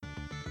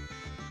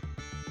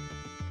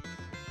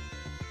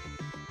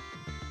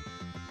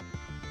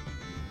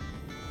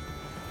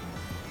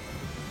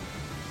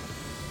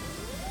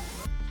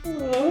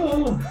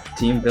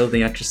Team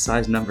building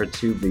exercise number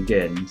 2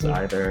 begins.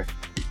 Either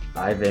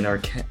Ivan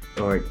or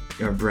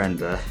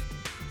Brenda.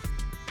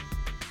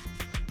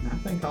 I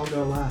think I'll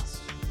go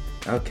last.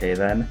 Okay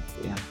then.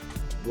 Yeah.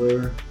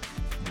 We're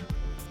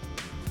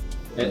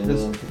at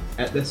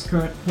this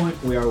current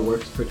point, we are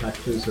worse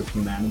protectors of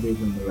humanity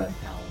than the Red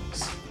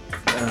Talons.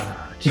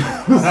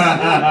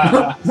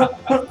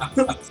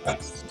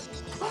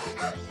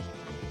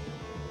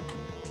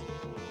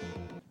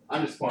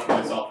 I'm just pouring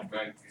myself a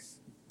drink.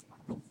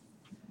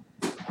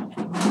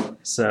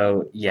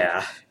 So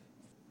yeah.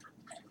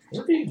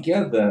 Where do you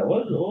get that?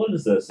 What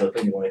is that stuff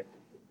anyway?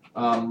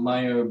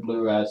 Meyer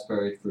blue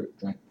raspberry fruit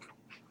drink.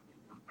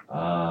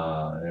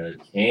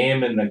 It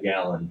came in the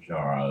gallon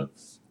jar. Of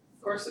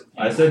course it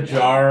I said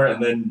jar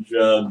and then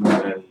jug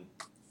and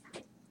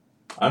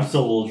I'm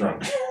still a little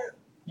drunk.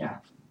 Yeah.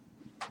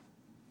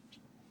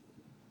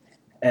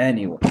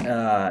 Anyway,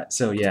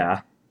 so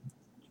yeah.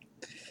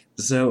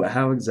 So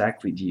how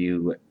exactly do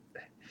you...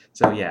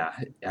 So yeah,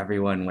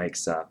 everyone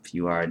wakes up.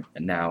 You are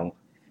now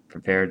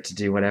prepared to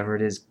do whatever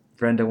it is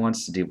Brenda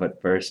wants to do,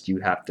 but first you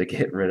have to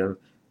get rid of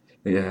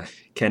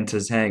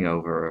Kenta's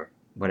hangover, or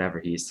whatever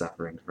he's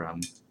suffering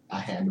from. I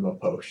hand him a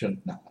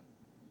potion. No.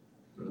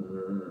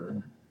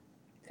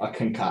 A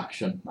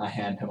concoction. I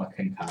hand him a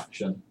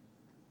concoction.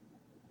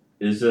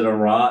 Is it a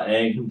raw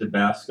egg and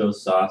Tabasco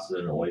sauce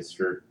and an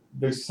oyster?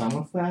 There's some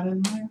of that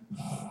in there?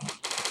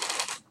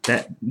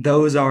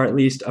 Those are at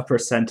least a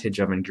percentage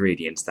of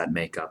ingredients that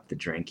make up the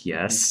drink,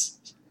 yes.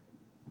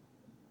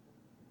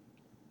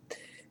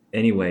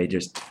 Anyway,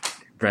 just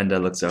Brenda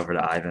looks over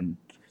to Ivan.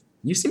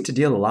 You seem to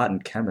deal a lot in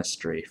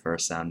chemistry for a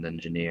sound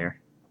engineer.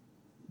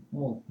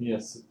 Oh,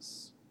 yes,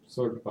 it's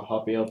sort of a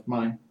hobby of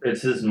mine.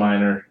 It's his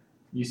minor.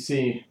 You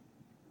see,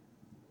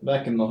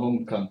 back in the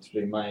home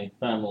country, my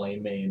family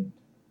made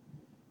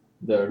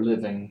their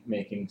living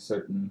making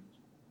certain,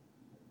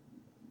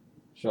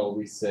 shall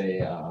we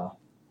say,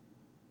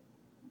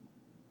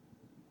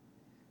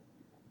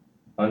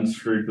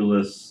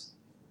 Unscrupulous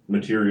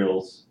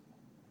materials.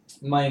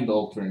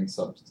 mind-altering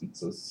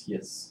substances,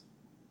 yes.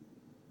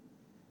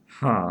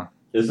 Huh.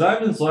 Is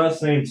Ivan's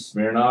last name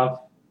Smirnov?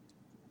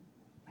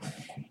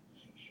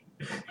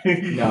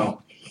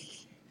 No.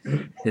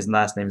 His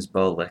last name's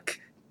Bolik.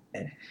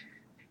 Yeah.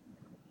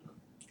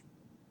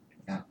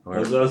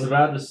 As I was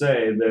about to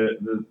say,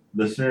 the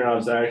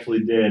Smirnovs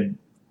actually did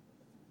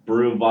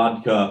brew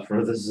vodka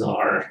for the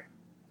Tsar.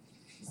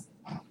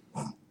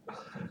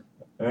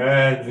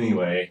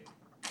 Anyway,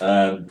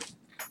 Kenta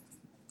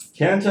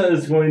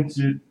is going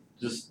to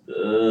just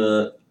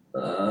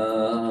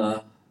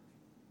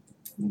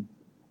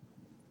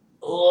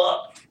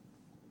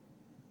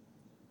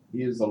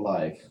He is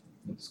alive.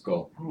 Let's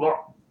go.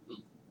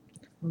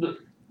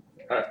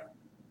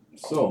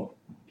 So,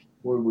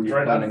 where were you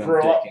Try not to planning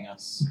throw on up. taking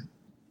us?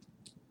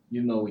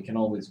 You know we can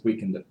always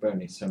weaken the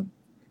Bernie's him.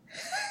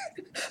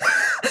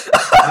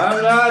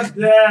 I'm not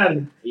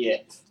dead.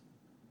 Yet.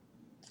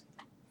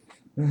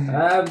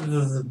 What?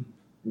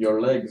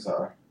 Your legs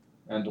are,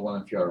 and one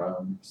of your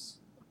arms.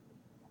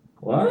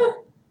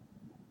 What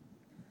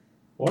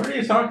are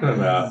you talking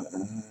about?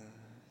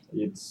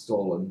 It's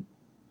stolen.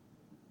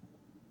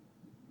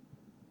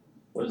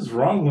 What is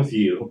wrong with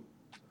you?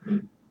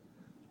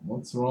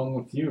 What's wrong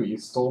with you? You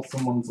stole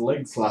someone's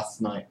legs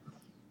last night.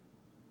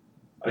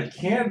 I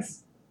can't.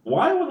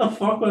 Why the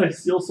fuck would I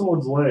steal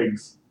someone's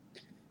legs?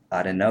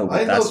 I don't know,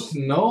 but I don't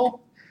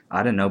know.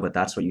 I don't know, but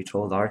that's what you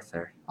told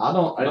Arthur. I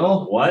don't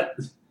know. What?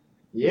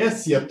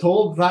 Yes, you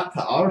told that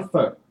to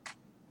Arthur.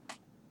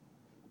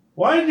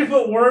 Why did you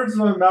put words in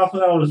my mouth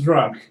when I was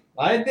drunk?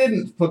 I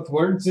didn't put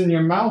words in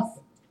your mouth.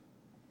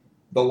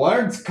 The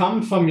words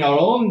come from your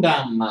own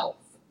damn mouth.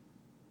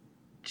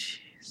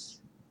 Jeez.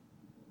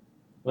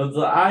 But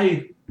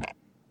I'm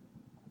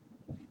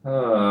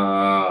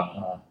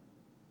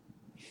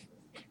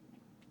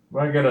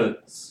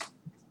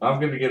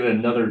gonna get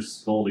another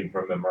scolding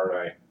from him, aren't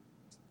I?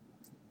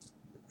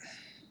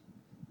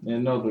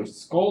 Another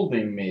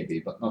scolding maybe,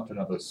 but not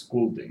another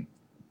scolding.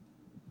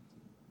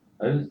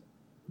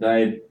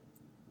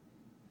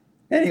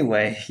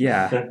 Anyway,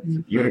 yeah.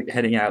 You're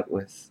heading out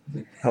with...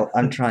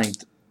 I'm trying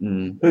to...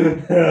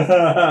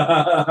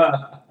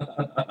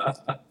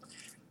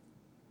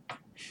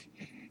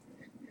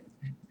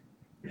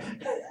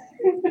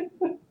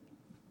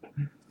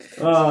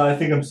 Oh, I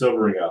think I'm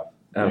sobering up.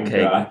 Thank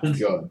Okay.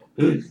 God.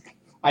 Good.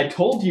 I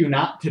told you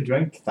not to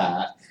drink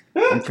that,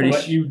 I'm pretty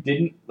but you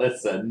didn't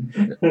listen.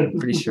 I'm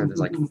pretty sure there's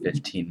like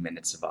 15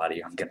 minutes of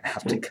audio I'm gonna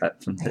have to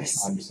cut from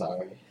this. I'm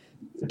sorry.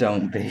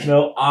 Don't be.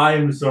 No,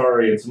 I'm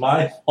sorry. It's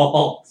my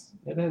fault.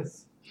 It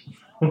is.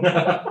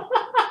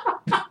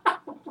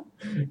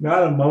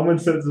 Not a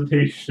moment's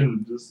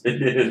hesitation. Just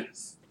it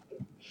is.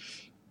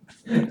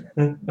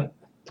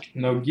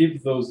 Now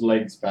give those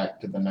legs back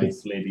to the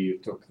nice lady you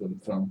took them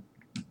from.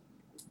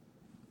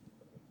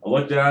 I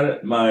looked at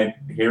it, my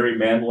hairy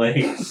man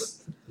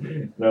legs,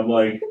 and I'm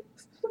like,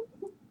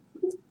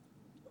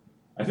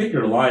 I think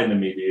you're lying to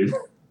me,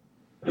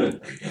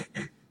 dude.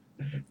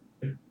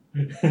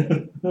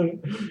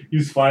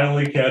 He's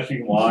finally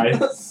catching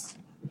lies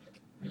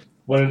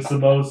when it's the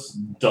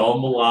most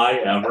dumb lie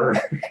ever.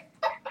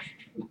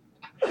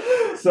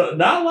 So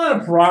not a lot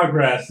of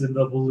progress in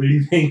the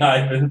believing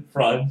I'm in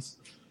front.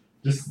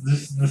 Just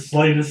the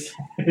slightest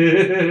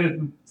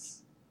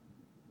hints.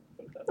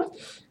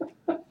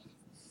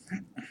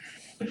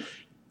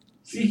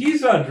 See,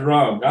 he's not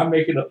drunk. I'm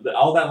making up.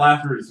 All that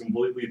laughter is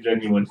completely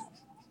genuine.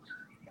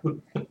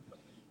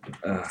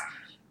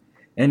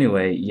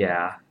 Anyway,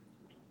 yeah.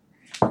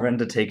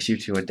 Brenda takes you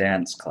to a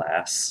dance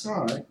class.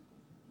 Alright.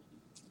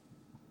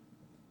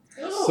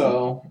 Oh.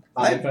 So,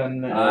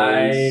 Ivan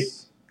I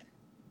is...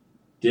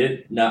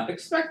 did not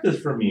expect this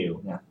from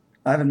you.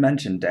 Ivan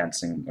mentioned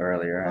dancing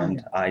earlier, Oh,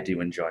 and I do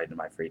enjoy it in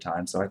my free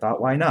time, so I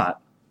thought, why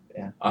not?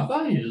 I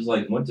thought you just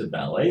like went to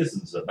ballets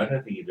and stuff. I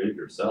didn't think you did it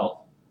yourself.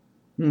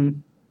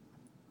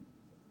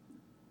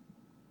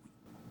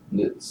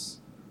 It's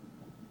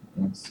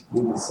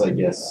I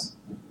guess.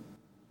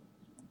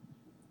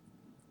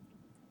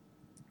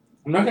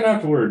 I'm not gonna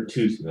have to order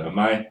two to them, am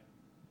I?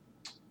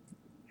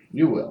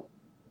 You will.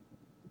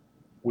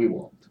 We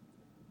won't.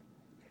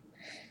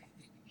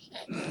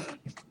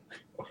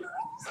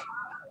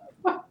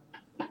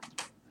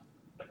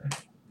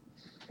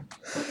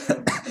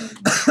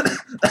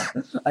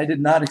 I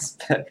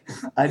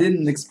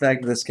didn't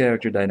expect this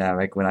character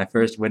dynamic when I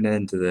first went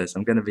into this,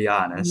 I'm gonna be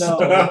honest. No.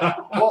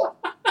 Well,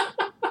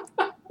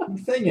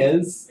 the thing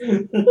is,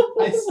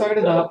 I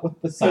started out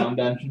with the sound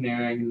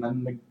engineering and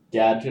then the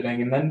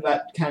gadgeting, and then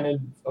that kind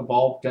of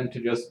evolved into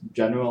just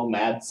general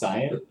mad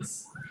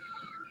science,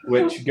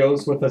 which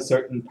goes with a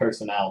certain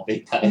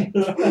personality type.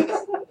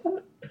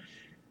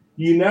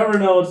 You never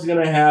know what's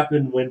gonna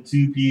happen when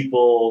two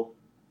people.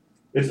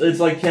 It's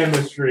like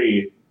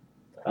chemistry.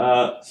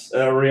 A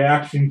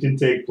reaction can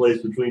take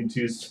place between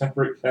two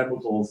separate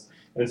chemicals,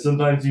 and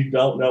sometimes you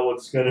don't know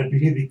what's gonna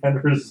be the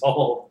end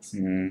result.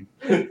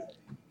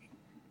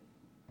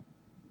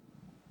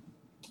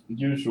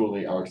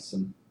 Usually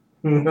arson.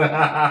 We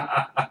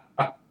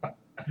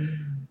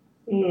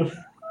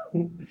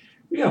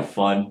have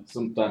fun.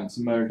 Sometimes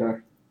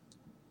murder.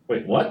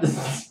 Wait, what?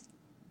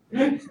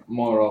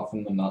 More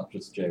often than not,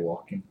 just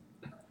jaywalking.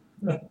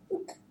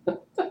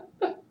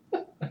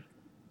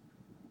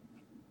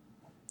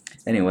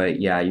 Anyway,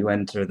 yeah, you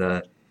enter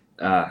the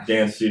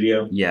Dance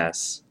studio?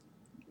 yes.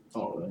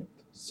 Alright.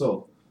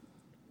 So,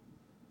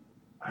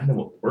 I know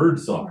what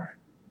words are.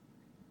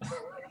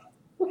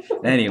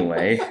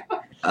 Anyway,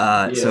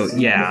 so yes,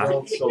 yeah.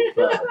 I'm so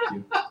proud of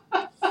you.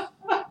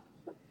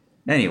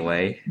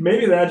 Anyway,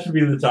 Maybe that should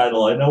be the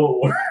title. I know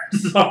what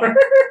words are.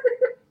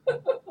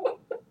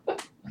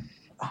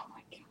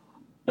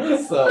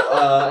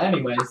 So,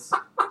 anyways.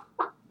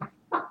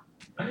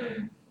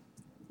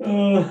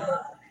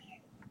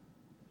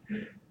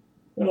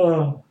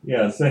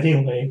 Yes,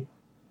 anyway.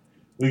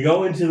 We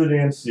go into the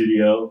dance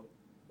studio.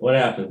 What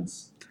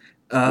happens?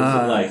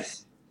 What's it like?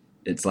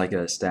 it's like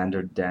a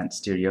standard dance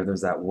studio.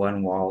 There's that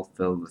one wall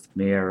filled with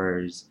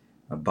mirrors,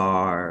 a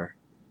bar.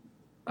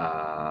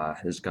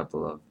 There's a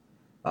couple of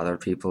other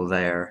people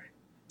there.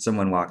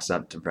 Someone walks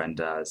up to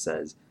Brenda and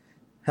says,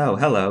 "Oh,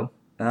 hello.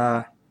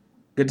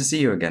 Good to see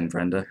you again,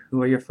 Brenda.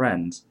 Who are your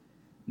friends?"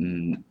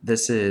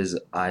 This is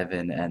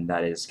Ivan, and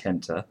that is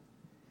Kenta.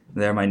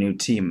 They're my new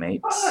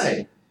teammates.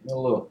 Hi.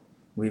 Hello.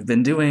 We've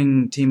been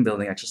doing team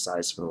building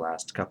exercise for the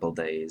last couple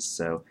days,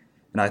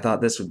 and I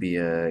thought this would be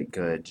a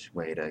good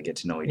way to get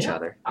to know each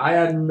other. I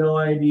had no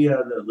idea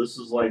that this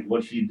was like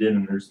what she did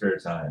in her spare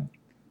time.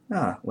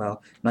 Ah,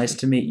 well, nice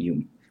to meet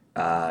you.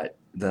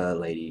 The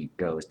lady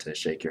goes to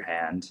shake your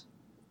hand.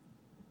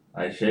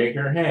 I shake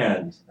her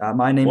hand.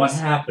 My name What is...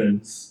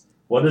 happens?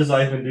 What does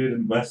Ivan do to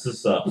mess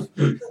this up?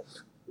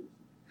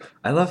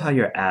 I love how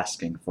you're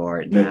asking for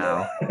it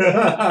now.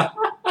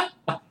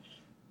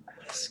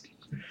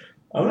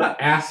 I'm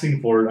not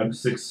asking for it, I'm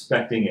just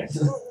expecting it.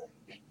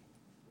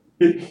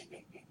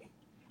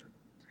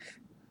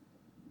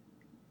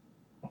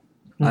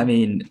 I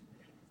mean,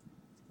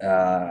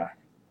 but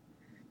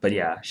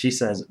yeah, she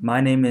says,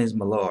 "My name is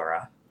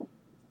Melora."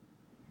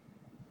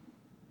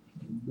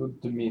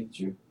 Good to meet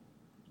you.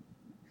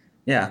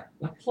 Yeah,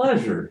 A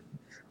pleasure.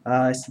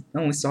 I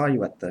only saw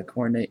you at the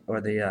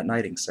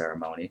knighting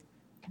ceremony.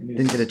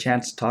 Didn't get a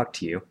chance to talk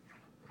to you.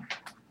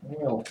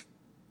 Well,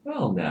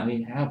 Well, now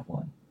you have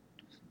one.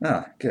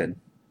 Oh, good.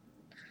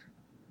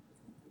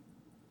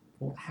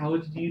 Well, how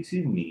did you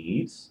two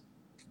meet?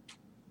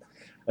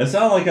 It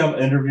sounds like I'm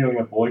interviewing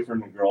a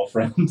boyfriend and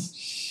girlfriend.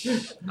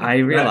 I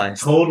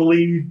realized. That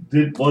totally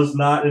was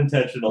not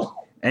intentional.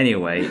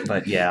 Anyway,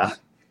 but yeah.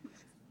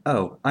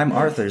 Oh, I'm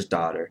Arthur's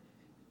daughter.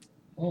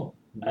 oh.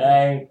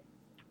 Hey.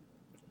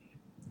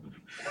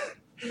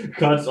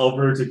 Cuts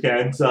over to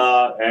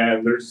Kenta,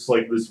 and there's just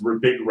like this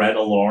big red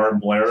alarm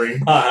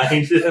blaring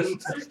behind him.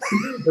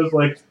 It's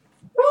like.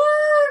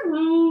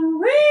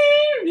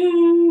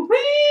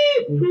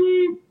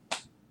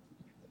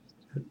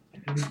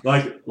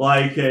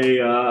 like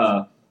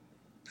a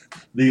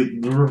the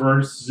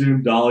reverse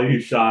zoom dolly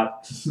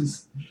shot.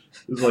 It's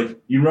like,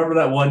 you remember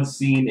that one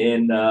scene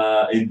in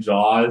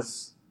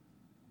Jaws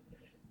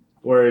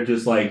where it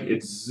just like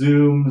it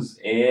zooms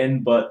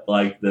in, but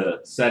like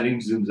the setting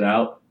zooms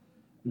out.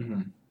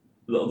 Mm-hmm.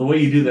 The way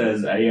you do that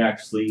is I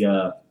actually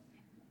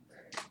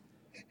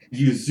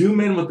you zoom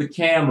in with the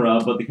camera,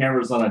 but the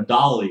camera's on a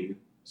dolly.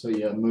 So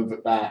you move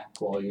it back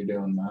while you're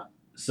doing that.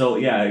 So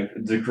yeah,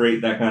 to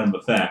create that kind of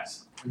effect.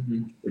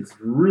 Mm-hmm. It's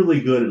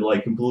really good at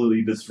like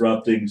completely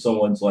disrupting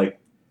someone's like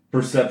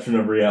perception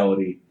of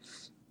reality.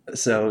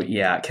 So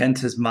yeah,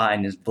 Kenta's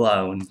mind is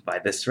blown by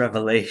this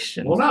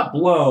revelation. Well, not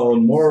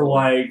blown, more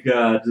like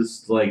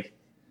just like,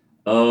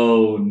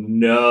 oh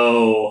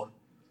no,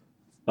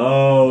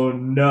 oh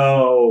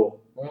no,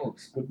 Well,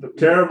 it's good that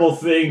terrible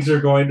things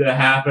are going to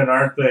happen,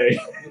 aren't they?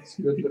 it's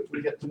good that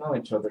we get to know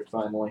each other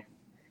finally.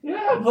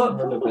 Yeah, but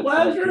Heard a bit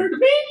pleasure like to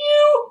meet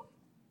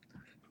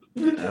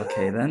you.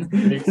 Okay then.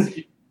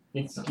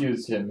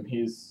 Excuse him.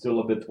 He's still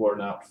a bit worn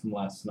out from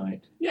last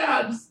night.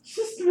 Yeah,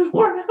 just a bit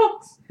worn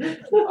out.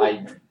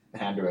 I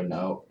hand her a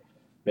note,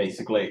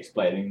 basically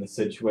explaining the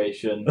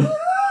situation.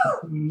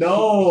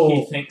 No.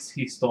 He thinks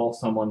he stole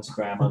someone's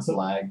grandma's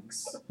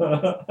legs.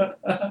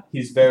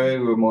 He's very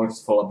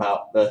remorseful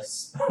about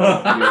this.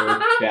 Your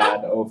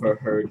dad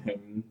overheard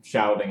him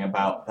shouting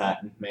about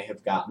that and may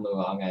have gotten the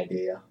wrong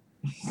idea.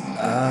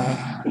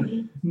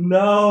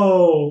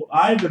 No,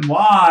 Ivan,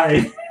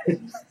 why?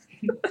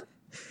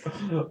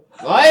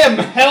 I am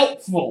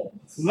helpful!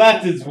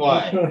 That is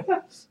why. Of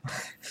course,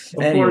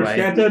 Anyway.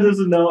 Kenta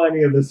doesn't know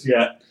any of this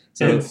yet.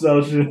 So, And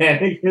so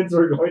shenanigans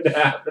are going to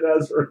happen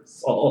as a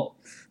result.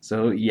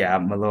 so yeah,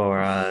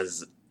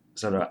 Melora's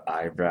sort of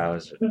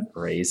eyebrows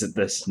raise at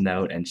this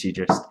note, and she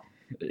just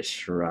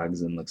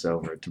shrugs and looks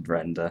over to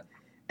Brenda.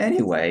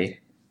 Anyway,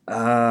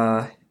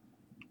 so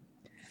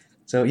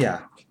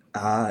yeah,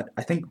 I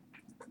think,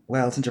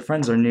 well, since your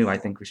friends are new, I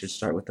think we should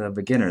start with the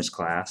beginner's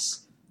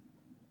class.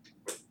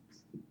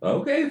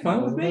 Okay,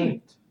 fine with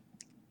me.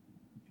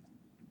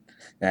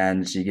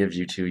 And she gives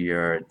you two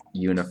your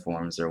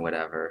uniforms or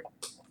whatever,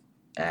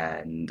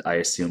 and I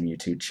assume you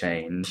two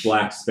change.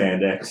 Black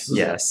spandex.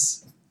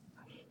 Yes.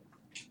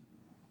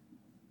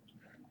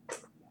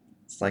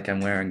 It's like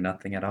I'm wearing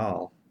nothing at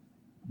all.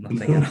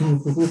 Nothing at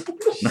all.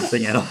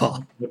 Nothing at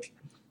all.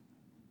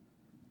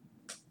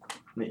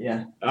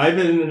 Yeah.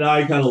 Ivan and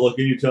I kind of look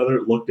at each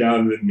other, look down,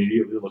 and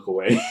immediately look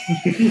away.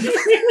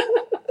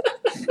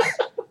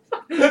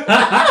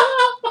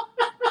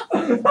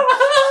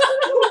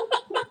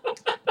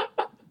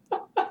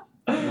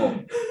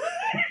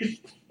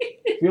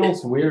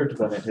 Feels weird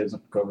when it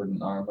isn't covered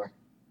in armor.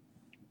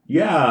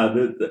 Yeah,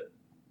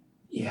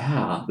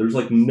 yeah. There's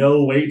like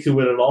no weight to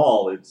it at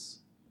all.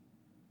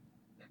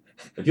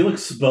 I feel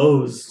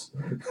exposed.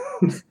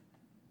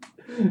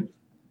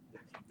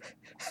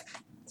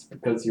 It's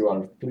because you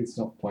are. Please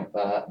don't point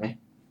that at me.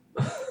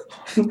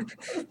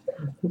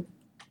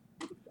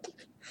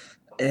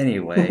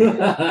 Anyway,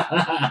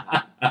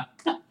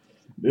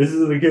 This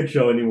isn't a kid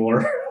show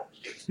anymore.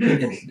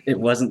 it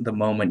wasn't the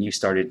moment you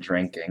started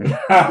drinking,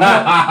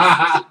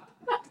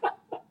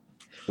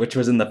 which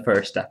was in the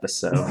first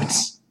episode.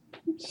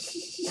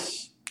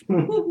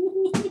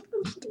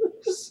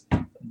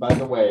 By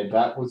the way,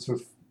 that was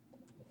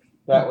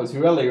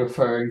really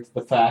referring to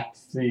the fact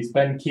that he's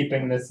been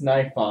keeping this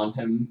knife on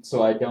him,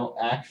 so I don't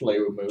actually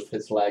remove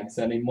his legs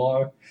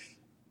anymore.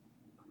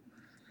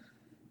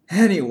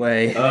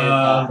 Anyway, It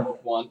happened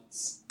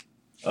once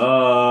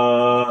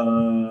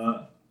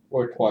or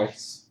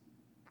twice.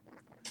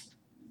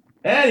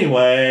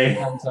 Anyway.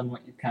 Depends on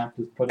what you count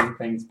as putting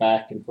things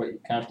back and what you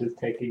count as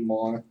taking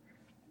more.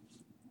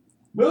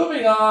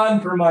 Moving on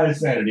for my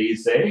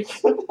sanity's sake.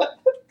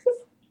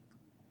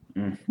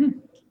 mm-hmm.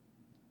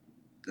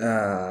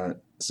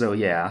 So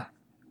yeah.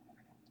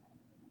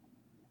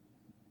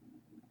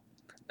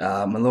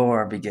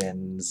 Melora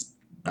begins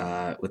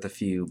with a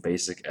few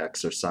basic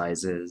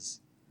exercises.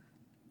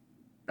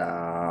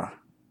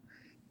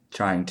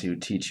 Trying to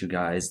teach you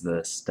guys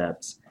the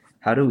steps.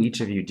 How do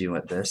each of you do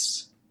at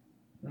this?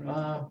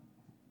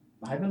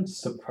 I've been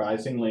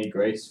surprisingly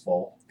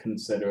graceful,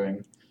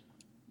 considering.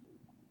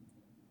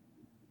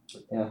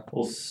 Yeah.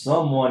 Well,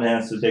 someone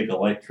has to take a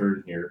light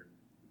turn here.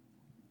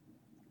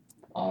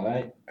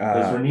 Alright.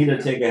 Because we need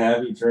to take a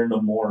heavy turn to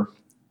more.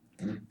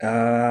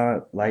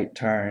 Light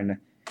turn.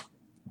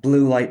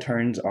 Blue light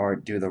turns are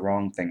do the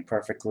wrong thing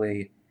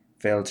perfectly,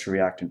 fail to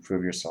react and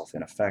prove yourself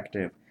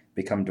ineffective,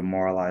 become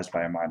demoralized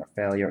by a minor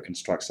failure,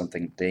 construct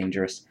something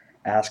dangerous,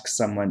 ask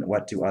someone,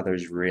 what do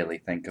others really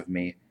think of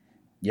me?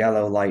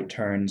 Yellow light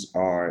turns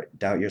are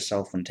doubt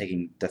yourself when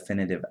taking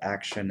definitive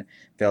action,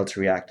 fail to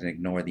react and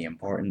ignore the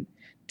important,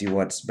 do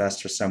what's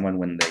best for someone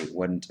when they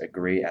wouldn't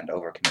agree, and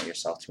overcommit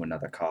yourself to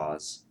another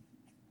cause.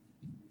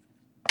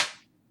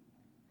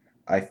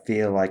 I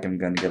feel like I'm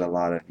going to get a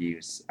lot of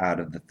use out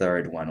of the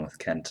third one with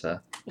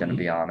Kenta, gonna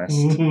be honest.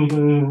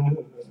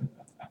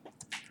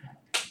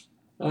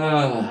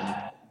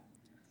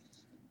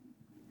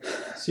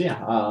 So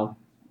yeah,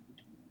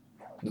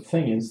 the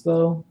thing is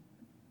though,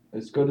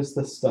 as good as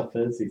this stuff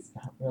is, he's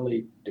not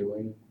really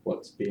doing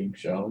what's being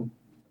shown.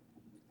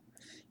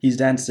 He's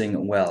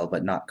dancing well,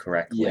 but not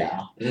correctly.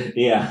 Yeah.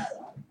 Yeah.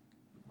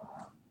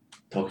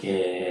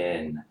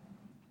 token.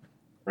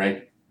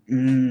 Right?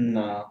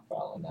 No,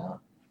 probably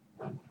not.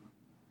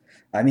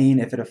 I mean,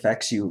 if it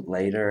affects you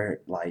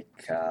later, like,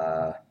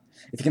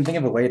 if you can think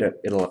of a way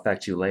it'll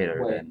affect you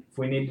later, Wait, then if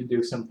we need to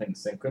do something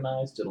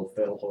synchronized, it'll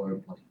fail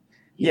horribly.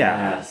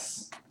 yeah.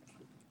 Yes.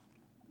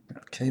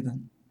 Okay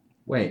then.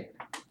 Wait.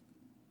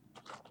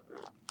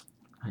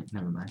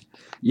 Never mind.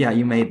 Yeah,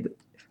 you made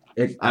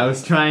it. I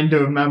was trying to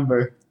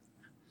remember.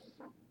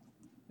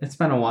 It's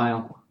been a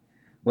while.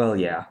 Well,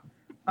 yeah.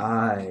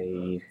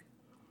 I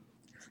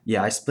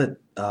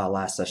split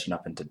last session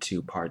up into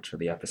 2 parts for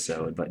the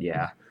episode, but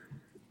yeah.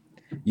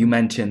 You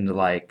mentioned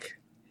like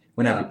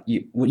whenever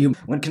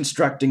when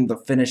constructing the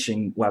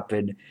finishing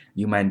weapon,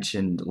 you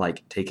mentioned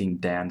like taking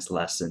dance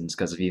lessons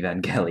because of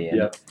Evangelion.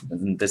 Yep.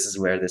 And this is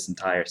where this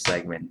entire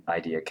segment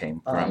idea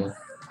came from.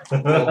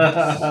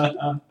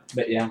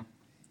 But yeah.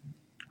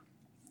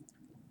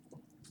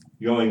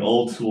 Going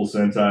old school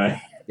Sentai.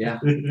 Yeah.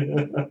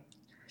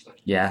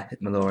 Yeah,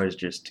 Malora is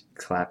just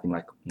clapping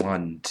like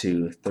 1,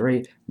 2,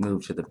 3,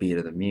 move to the beat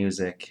of the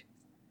music.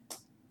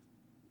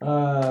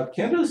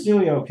 Kento's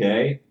doing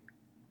okay.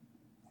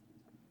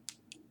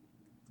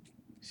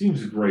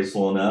 Seems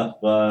graceful enough,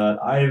 but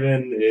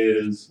Ivan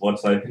is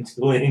what's Ivan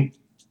doing?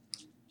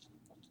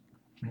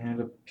 And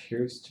it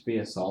appears to be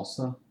a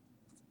salsa.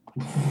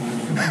 In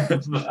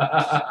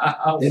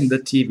the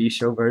TV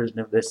show version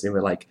of this, they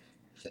were like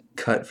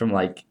cut from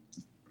like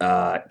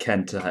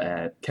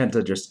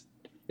Kenta just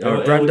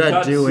or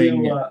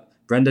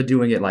Brenda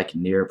doing it like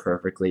near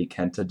perfectly,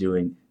 Kenta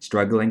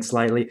struggling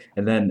slightly,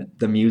 and then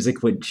the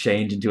music would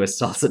change into a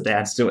salsa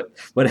dance to it,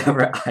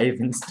 whatever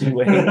Ivan's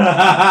doing.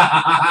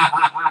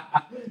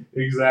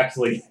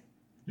 Exactly.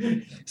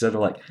 Sort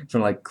of like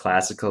from like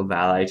classical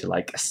ballet to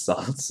like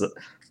salsa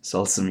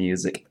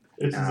music.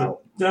 It's just Ow.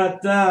 da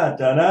da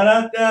da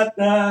da da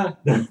da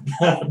da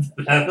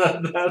da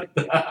da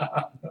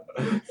da.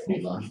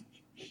 Hold on.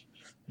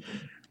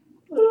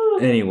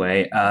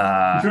 Anyway,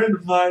 I'm trying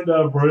to find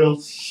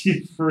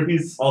royalty-free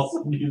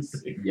salsa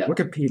music. Yep.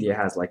 Wikipedia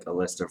has like a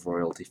list of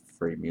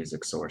royalty-free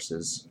music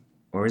sources,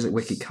 or is it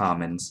Wiki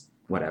Commons?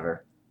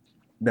 Whatever.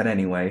 But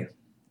anyway.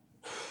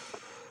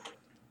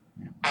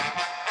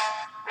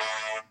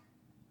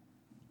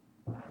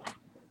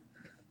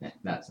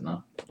 That's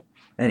enough.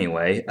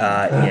 Anyway,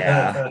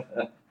 yeah.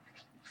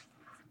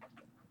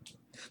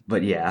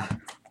 But yeah.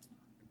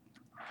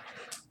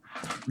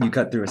 You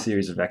cut through a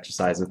series of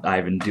exercises with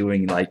Ivan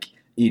doing like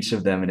each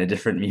of them in a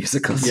different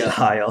musical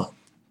style.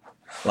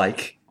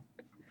 Like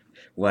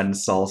one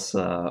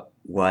salsa,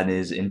 one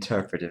is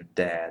interpretive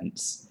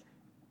dance.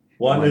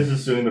 One is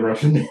just doing the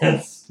Russian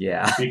dance.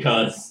 Yeah.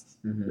 Because,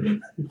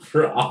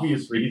 for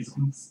obvious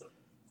reasons.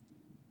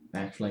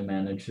 Actually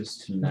manages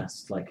to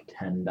nest like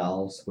 10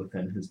 dolls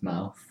within his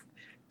mouth.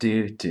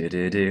 Do do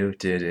do do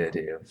do do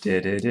do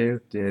do do do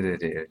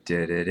do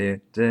do do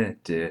do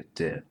do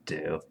do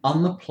do.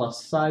 On the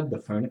plus side, the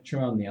furniture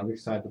on the other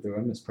side of the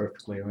room is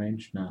perfectly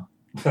arranged now.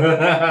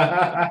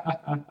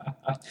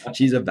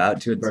 She's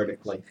about to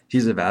Vertically.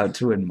 She's about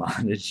to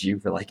admonish you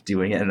for like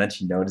doing it, and then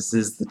she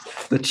notices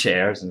the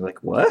chairs and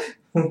like, what?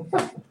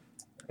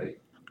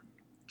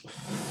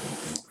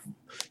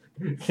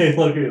 They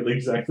look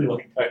exactly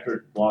like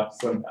Patrick Block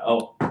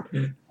somehow.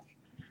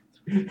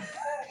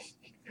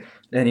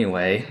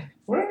 Anyway.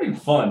 We're having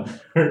fun.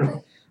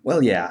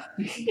 Well, yeah.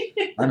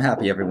 I'm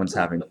happy everyone's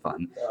having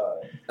fun.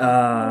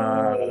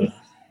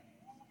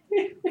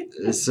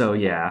 So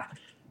yeah.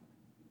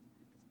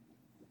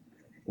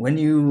 When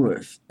you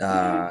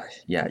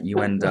you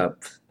end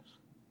up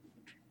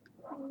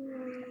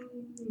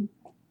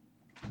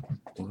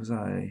what was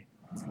I?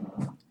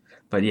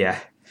 But yeah,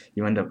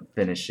 you end up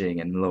finishing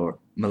and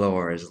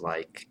Malor is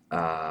like,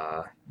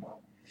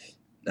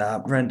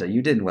 Brenda,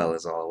 you did well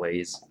as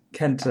always.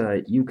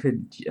 Kenta, you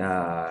could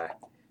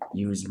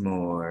use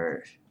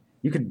more.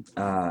 You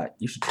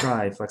should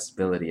try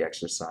flexibility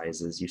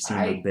exercises. You seem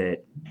a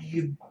bit.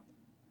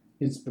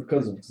 It's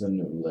because of the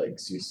new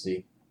legs, you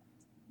see.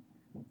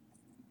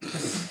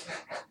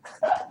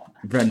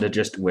 Brenda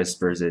just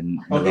whispers in.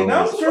 Okay,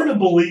 now I'm starting to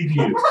believe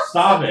you.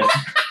 Stop it.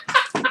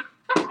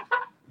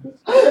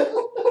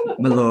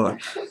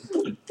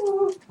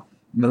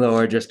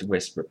 Malor just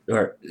whispers,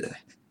 or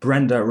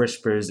Brenda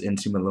whispers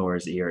into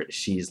Malor's ear.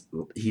 He's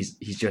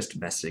just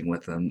messing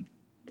with him.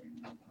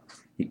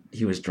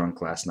 He was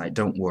drunk last night.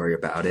 Don't worry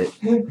about it.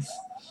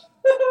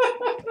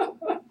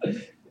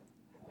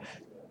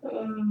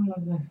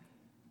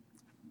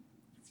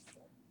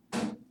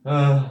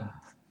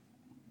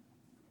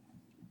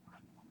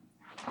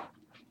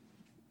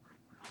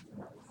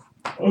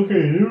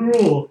 Okay, new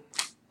rule.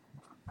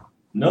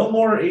 No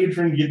more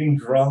Adrian getting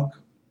drunk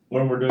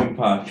when we're doing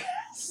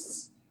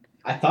podcasts.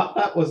 I thought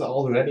that was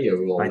already a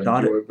rule and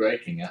you were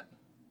breaking it.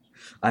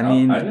 I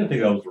mean... I didn't think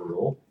that was a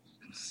rule.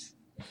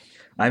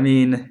 I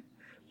mean...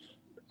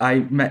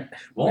 It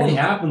only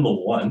happened the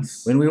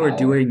once. When we were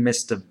doing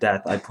Mist of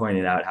Death, I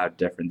pointed out how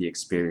different the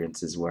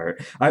experiences were.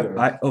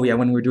 When we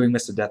were doing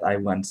Mist of Death, I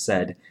once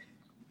said,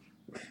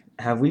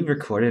 have we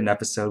recorded an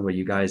episode where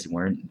you guys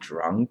weren't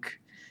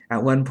drunk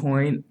at one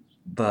point?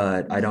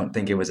 but I don't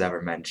think it was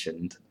ever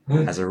mentioned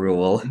as a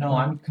rule. No,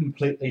 I'm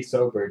completely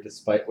sober,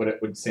 despite what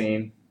it would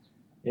seem.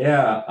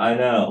 Yeah, I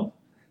know.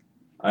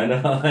 I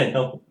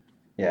know.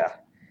 Yeah.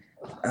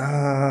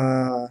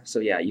 So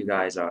yeah, you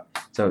guys are.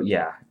 So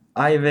yeah,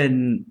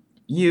 Ivan,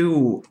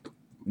 you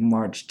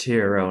march to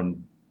your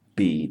own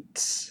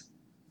beats.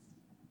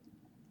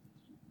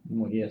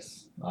 Well,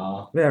 yes.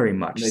 Very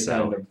much They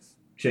so. kind of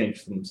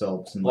changed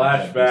themselves. In my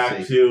head, Flashback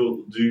you see.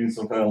 to doing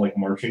some kind of like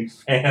marching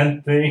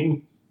fan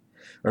thing.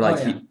 Or like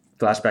Oh, yeah. he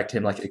flashback to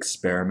him like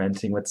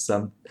experimenting with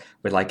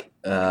like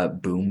a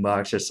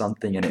boombox or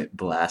something and it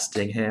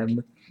blasting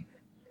him.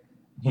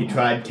 He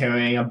tried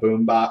carrying a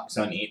boombox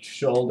on each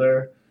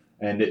shoulder,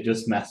 and it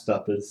just messed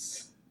up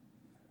his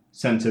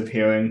sense of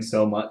hearing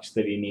so much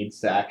that he needs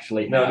to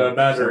actually have No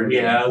matter. some He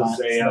has implants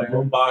a there.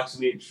 boombox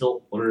in each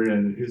shoulder,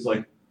 and he's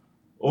like,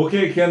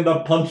 "Okay,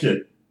 Kenda, punch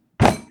it."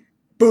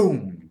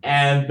 Boom!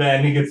 And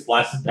then he gets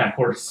blasted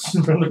backwards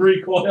from the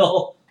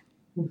recoil.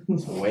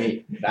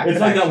 Wait, that It's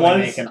could like that actually one-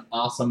 make an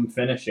awesome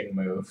finishing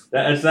move.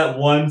 It's that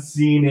one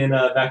scene in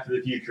Back to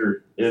the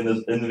Future in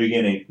the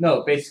beginning.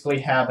 No, basically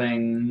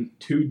having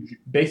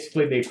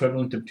basically the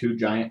equivalent of two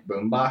giant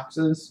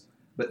boomboxes,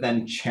 but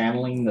then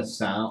channeling the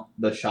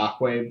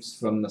shockwaves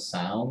from the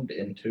sound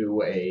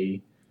into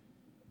a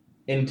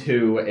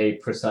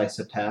precise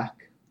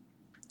attack.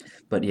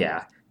 But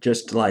yeah,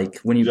 just like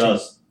when you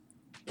Just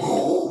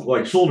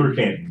like shoulder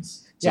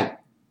cannons.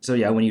 So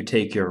yeah, when you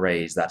take your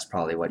raise, that's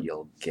probably what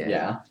you'll get.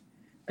 Yeah.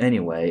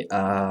 Anyway,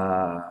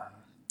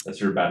 That's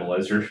your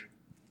battleizer.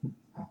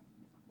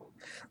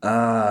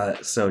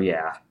 so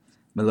yeah,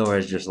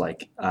 Melora's just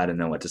like, I don't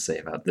know what to say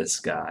about this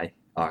guy,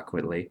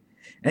 awkwardly.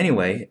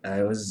 Anyway,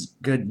 it was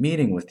good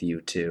meeting with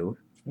you two.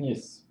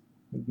 Yes.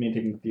 Good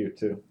meeting with you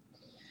too.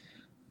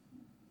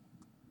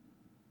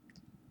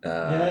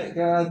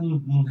 God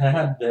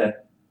had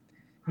that.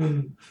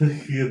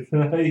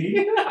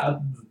 Yeah.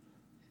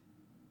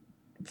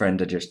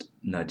 Brenda just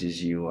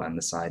nudges you on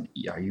the side.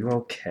 Are you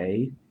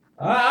okay?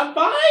 I'm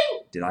fine.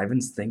 Did Ivan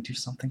think do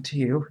something to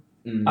you?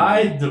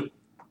 I do.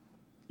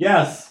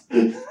 Yes.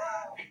 Is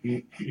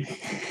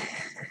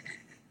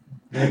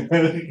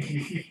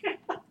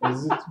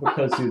it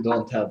because you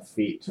don't have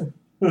feet?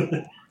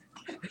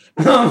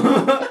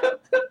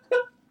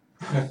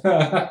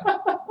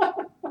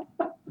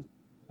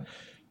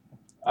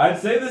 I'd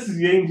say this is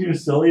getting too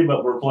silly,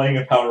 but we're playing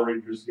a Power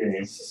Rangers game.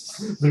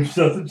 There's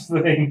no such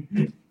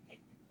thing.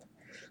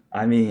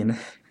 I mean,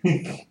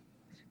 And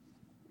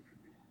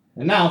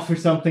now for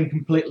something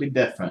completely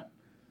different.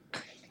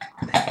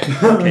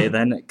 okay,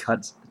 then it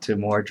cuts to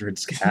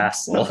Mordred's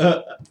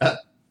castle.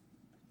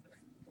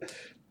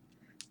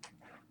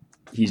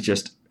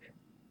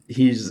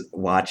 He's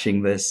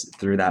watching this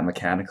through that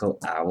mechanical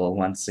owl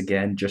once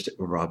again, just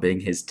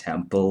rubbing his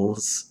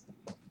temples.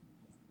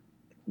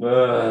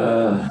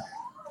 I'm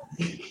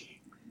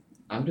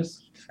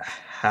just.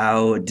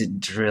 How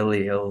did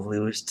Drillio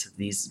lose to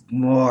these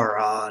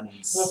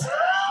morons?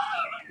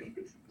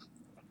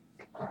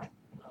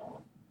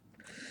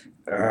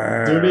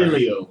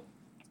 Durilio.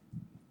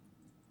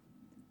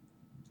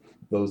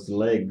 Those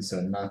legs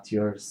are not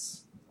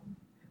yours.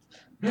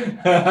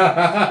 Back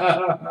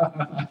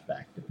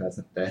to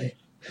present day.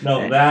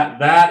 No,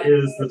 that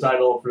is the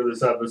title for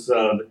this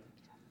episode.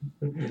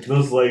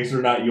 Those legs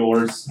are not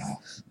yours.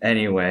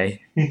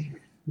 Anyway,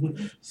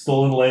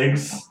 Stolen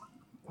legs.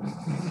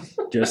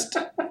 just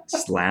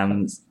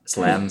slams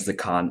the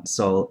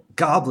console.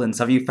 Goblins,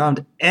 have you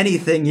found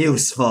anything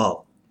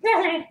useful?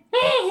 And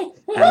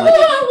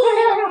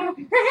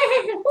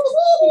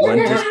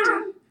like,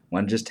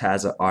 one just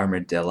has an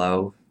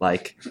armadillo.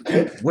 Like,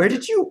 where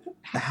did you?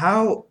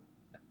 How?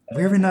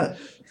 We're in a.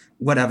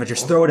 Whatever.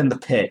 Just throw it in the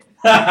pit.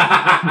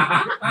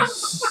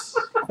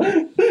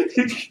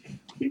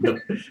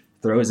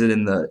 Throws it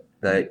in the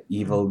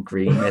evil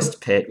green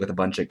mist pit with a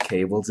bunch of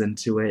cables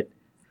into it.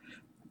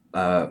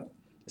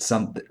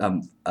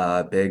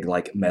 Big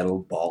like metal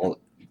ball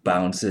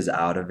bounces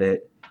out of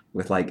it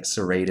with like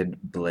serrated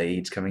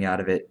blades coming out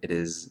of it. It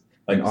is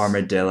an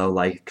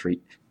armadillo-like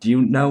creature. Do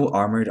you know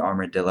Armored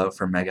Armadillo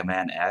from Mega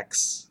Man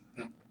X?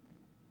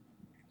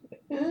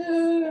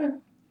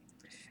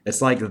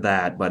 It's like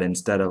that, but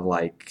instead of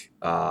like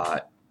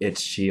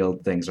its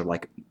shield things are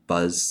like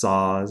buzz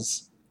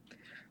saws.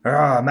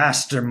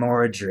 Master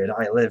Mordred,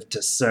 I live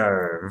to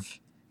serve.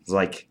 It's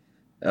like,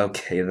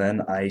 okay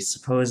then, I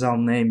suppose I'll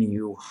name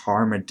you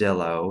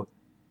Harmadillo.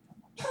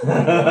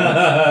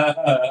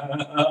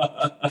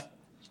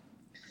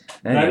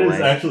 Anyway, That is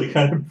actually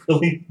kind of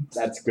brilliant.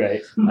 That's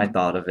great. I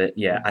thought of it.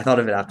 Yeah, I thought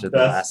of it after the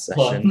last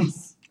session.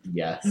 puns.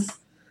 Yes.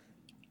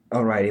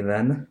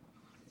 Alrighty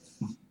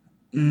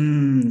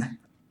then.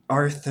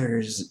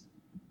 Arthur's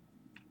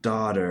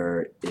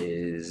daughter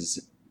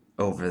is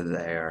over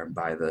there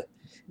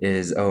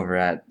is over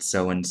at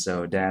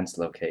so-and-so dance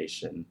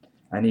location.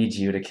 I need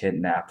you to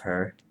kidnap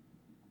her.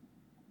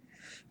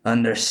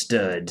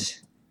 Understood.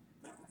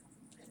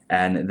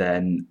 And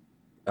then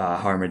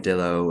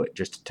Armadillo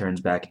just turns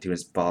back into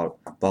his ball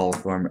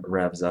form,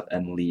 revs up,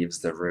 and leaves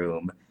the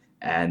room.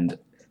 And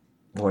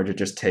Voyager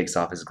just takes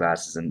off his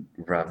glasses and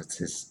rubs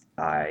his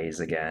eyes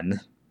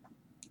again.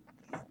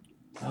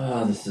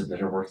 This is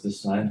better work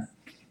this time.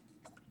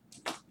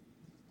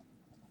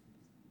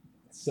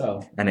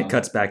 So. And it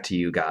cuts back to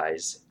you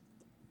guys.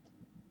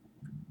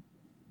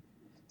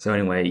 So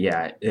anyway,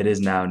 yeah, it is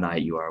now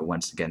night. You are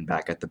once again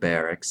back at the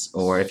barracks.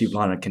 Or if you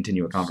want to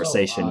continue a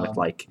conversation with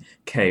like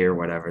Kay or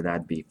whatever,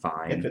 that'd be If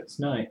fine. it's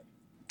night,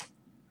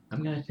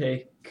 I'm gonna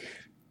take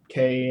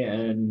Kay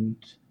and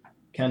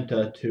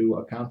Kenta to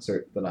a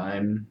concert that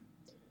I'm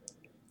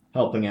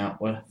helping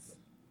out with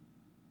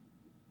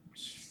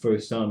for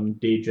some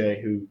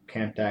DJ who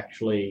can't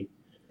actually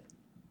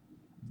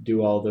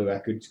do all the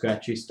record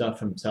scratchy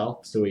stuff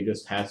himself, so he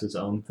just has his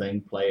own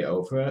thing play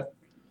over it.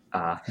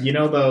 You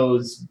know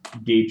those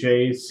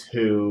DJs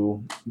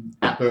who,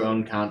 at their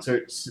own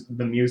concerts,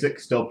 the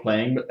music's still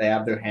playing, but they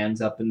have their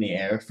hands up in the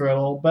air for a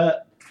little bit?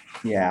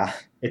 Yeah.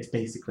 It's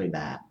basically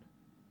that.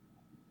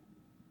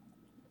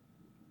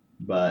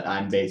 But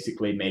I'm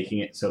basically making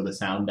it so the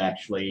sound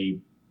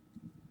actually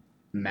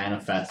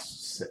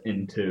manifests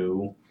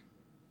into...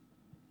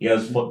 He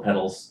has foot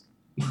pedals.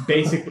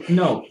 Basically,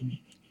 no.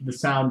 The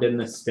sound in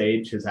this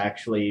stage has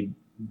actually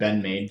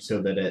been made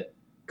so that it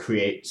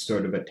creates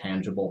sort of a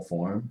tangible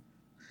form.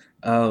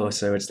 Oh,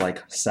 so it's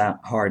like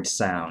hard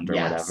sound or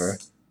whatever.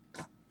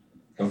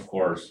 Of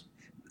course.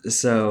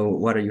 So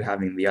what are you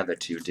having the other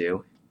two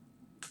do?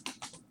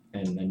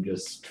 And then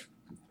just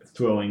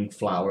throwing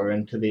flour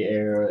into the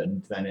air,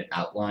 and then it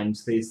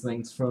outlines these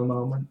things for a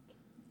moment.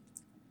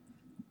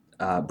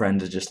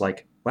 Brenda's just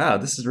like, wow,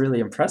 this is really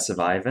impressive,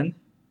 Ivan.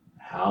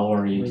 How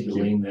are you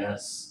doing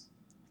this?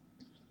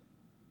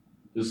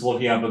 Just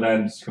looking up at that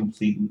in just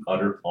complete and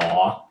utter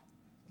awe.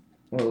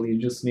 Well, you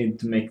just need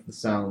to make the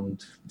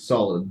sound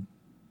solid,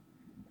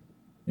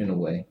 in a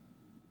way.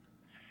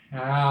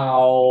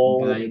 How?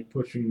 By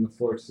pushing the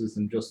forces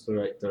in just the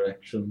right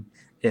direction.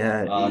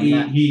 Yeah.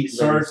 He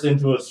starts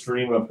into a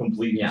stream of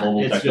complete and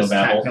total it's just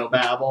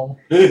technobabble.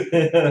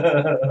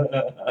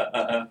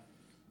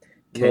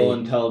 Roll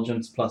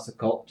intelligence plus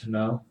occult to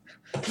know.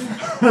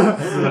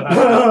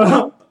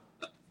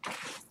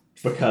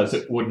 Because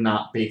it would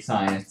not be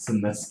science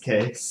in this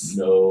case.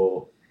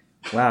 No.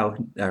 Wow.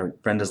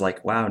 Brenda's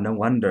like, wow, no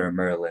wonder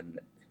Merlin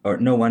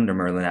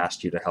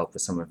asked you to help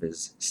with some of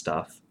his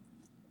stuff.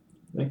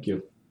 Thank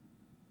you.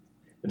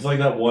 It's like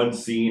that one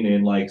scene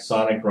in like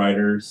Sonic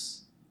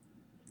Riders.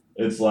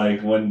 It's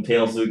like when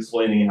Tails is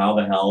explaining how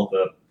the hell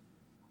the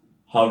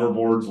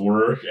hoverboards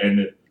work,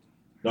 and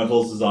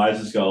Knuckles' eyes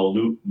just go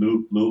loop,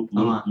 loop, loop,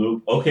 loop,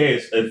 loop. Okay,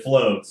 it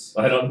floats.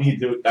 I don't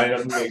need an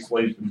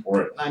explanation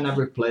for it. I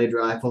never played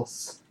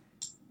Rivals.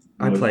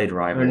 I played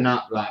Rivals. Or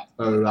not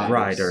Rivals.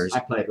 Riders. I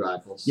played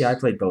Rivals. Yeah, I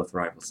played both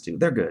Rivals too.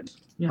 They're good.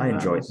 Yeah, I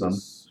enjoyed them.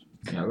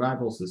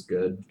 Rivals is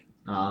good.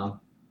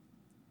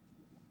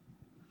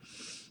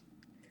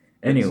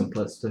 Anyway,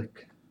 simplistic.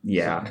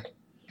 Yeah.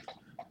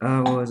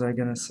 What was I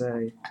gonna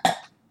say?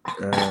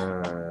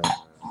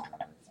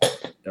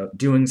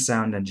 Doing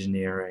sound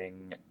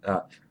engineering.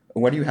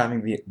 What are you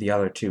having the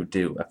other two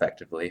do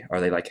effectively? Are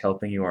they like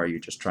helping you, or are you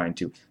just trying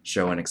to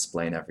show and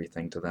explain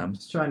everything to them?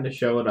 Just trying to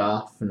show it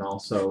off and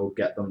also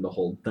get them to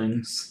hold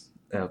things.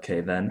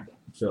 Okay then.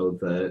 So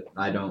that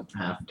I don't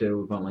have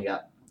to.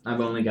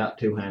 I've only got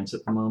 2 hands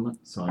at the moment,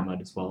 so I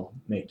might as well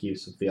make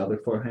use of the other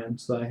 4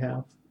 hands that I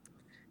have.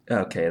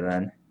 Okay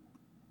then.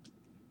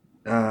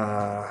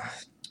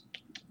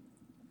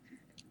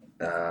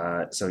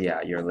 So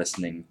yeah, you're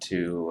listening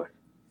to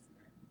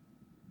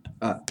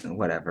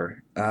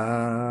whatever.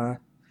 I'm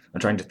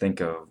trying to think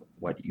of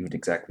what you'd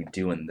exactly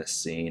do in this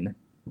scene,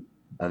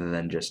 other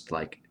than just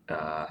like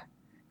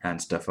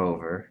hand stuff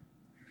over.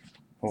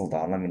 Hold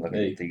on, let me look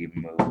at the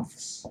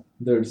moves.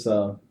 There's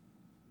I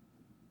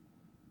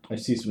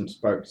see some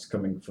sparks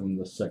coming from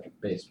the second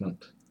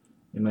basement.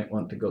 You might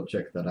want to go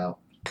check that out.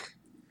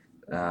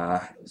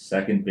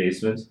 Second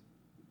basement?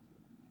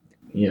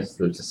 Yes,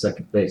 there's a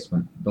second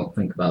basement. Don't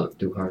think about it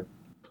too hard.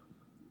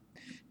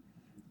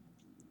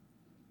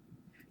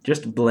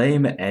 Just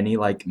blame any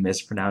like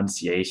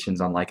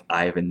mispronunciations on like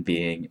Ivan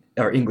being,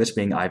 or English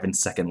being Ivan's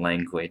second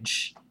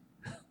language.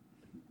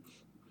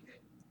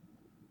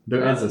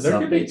 There is a there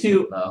sub could be basement,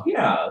 two. though.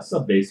 Yeah, a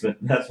sub basement.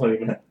 That's what he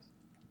meant.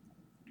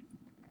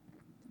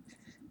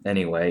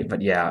 Anyway,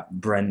 but yeah,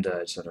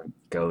 Brenda sort of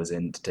goes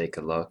in to take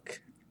a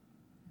look.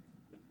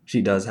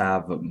 She does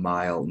have a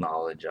mild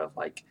knowledge of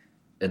like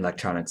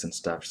electronics and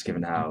stuff, just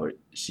given how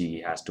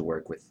she has to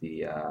work with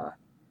the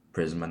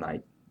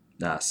Prisma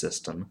Knight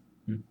system.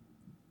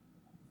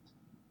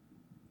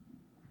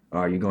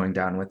 Are you going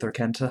down with her,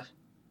 Kenta?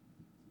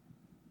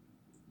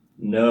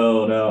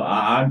 No,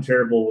 I'm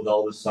terrible with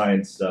all this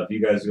science stuff. You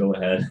guys go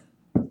ahead.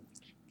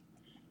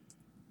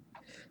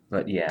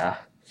 But yeah.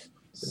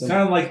 It's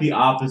kind of like the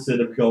opposite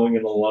of going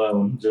in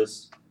alone,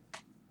 just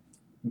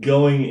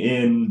going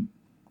in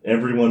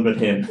everyone but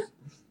him.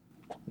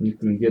 You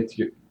can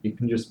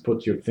just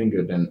put your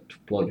finger in it to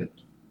plug it.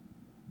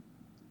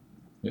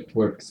 It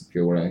works if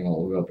you're wearing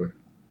all rubber.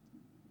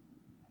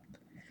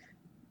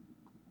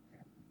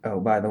 Oh,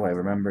 by the way,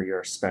 remember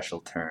your special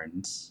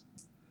turns.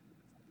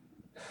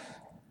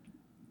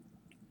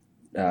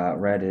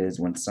 Red is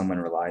when someone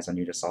relies on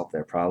you to solve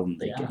their problem,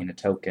 they gain a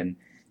token.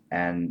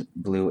 And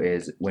blue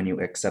is when you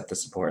accept the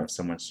support of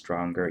someone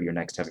stronger, your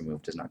next heavy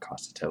move does not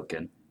cost a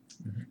token.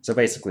 Mhm. So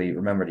basically,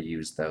 remember to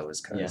use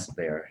those because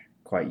they are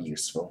quite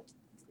useful.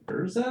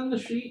 Where's that on the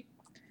sheet?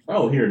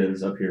 Oh, here it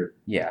is, up here.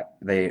 Yeah,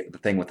 the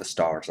thing with the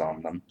stars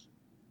on them.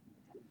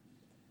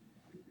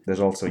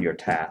 There's also your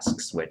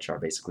tasks, which are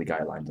basically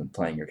guidelines on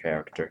playing your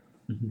character.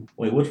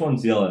 Wait, which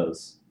one's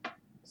yellows?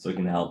 So we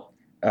can help.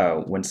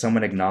 Oh, when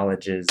someone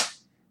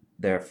acknowledges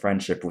their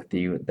friendship with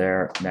you,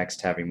 their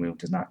next heavy move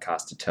does not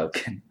cost a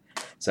token.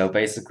 So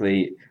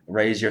basically,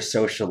 raise your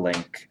social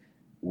link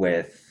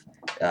with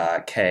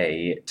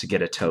K to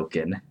get a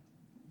token.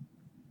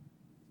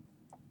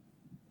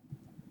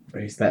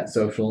 Raise that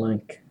social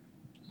link.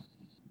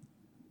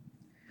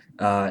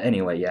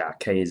 Anyway, yeah,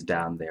 K is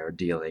down there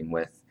dealing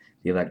with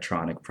the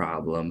electronic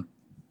problem.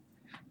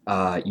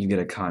 You get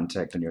a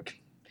contact on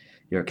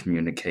your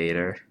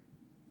communicator.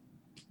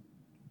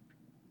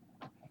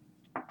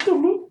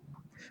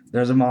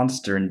 There's a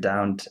monster in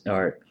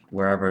or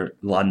wherever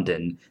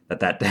London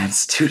that dance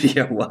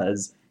studio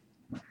was.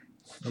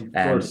 Of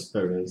course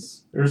there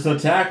is. There's an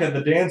attack at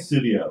the dance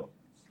studio.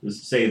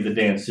 Just say the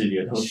dance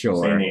studio. Don't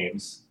say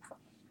names.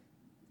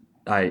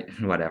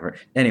 Whatever.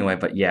 Anyway,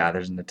 but yeah,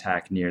 there's an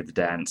attack near the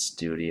dance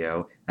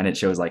studio, and it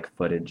shows like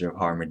footage of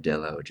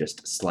Armadillo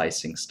just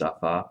slicing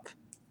stuff up.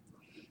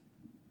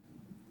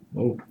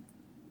 Oh.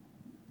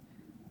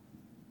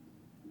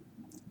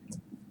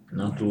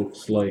 That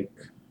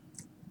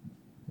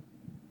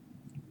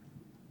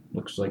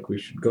looks like we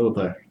should go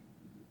there.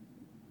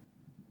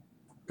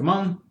 Come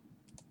on.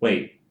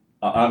 Wait,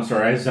 I'm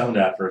sorry, I zoned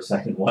out for a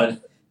second.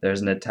 What?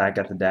 There's an attack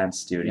at the dance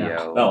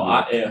studio.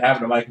 Oh, it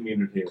happened to my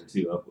community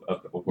too,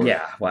 of course.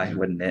 Yeah, why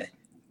wouldn't it?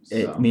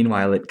 So.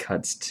 Meanwhile, it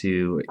cuts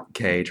to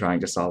Kay trying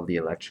to solve the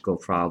electrical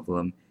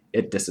problem.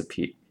 It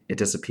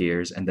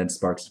disappears, and then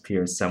Sparks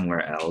appears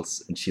somewhere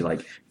else, and she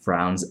like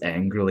frowns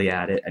angrily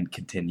at it and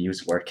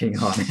continues working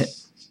on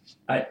it.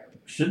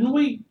 Shouldn't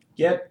we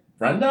get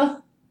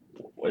Brenda?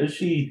 What is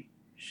she?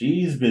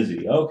 She's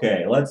busy.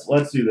 Okay, let's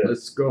do this.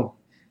 Let's go.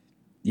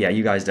 Yeah,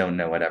 you guys don't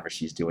know whatever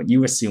she's doing.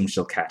 You assume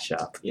she'll catch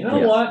up. You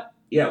know what?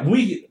 Yeah,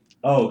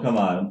 Oh, come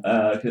on.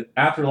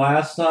 After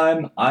last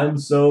time, I'm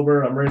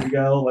sober. I'm ready to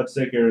go. Let's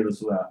take care of this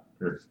without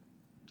her.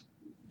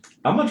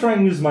 I'm gonna try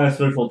and use my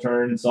special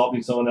turn,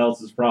 solving someone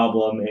else's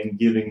problem and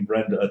giving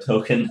Brenda a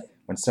token.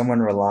 When someone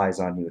relies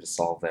on you to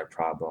solve their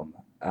problem,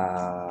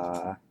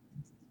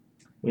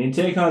 when you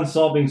take on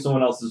solving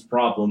someone else's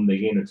problem, they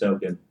gain a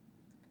token.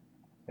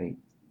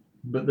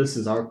 But this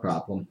is our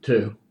problem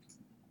too.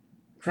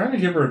 I'm trying to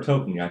give her a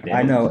token, goddammit.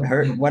 I know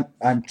her. What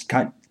I'm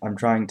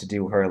trying to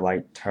do her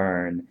light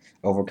turn.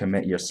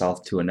 Overcommit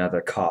yourself to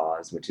another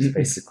cause, which is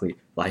basically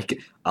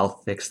like I'll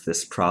fix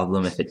this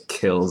problem if it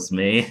kills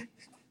me.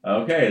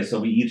 Okay,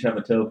 so we each have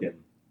a token.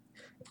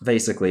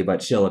 Basically,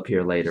 but she'll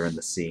appear later in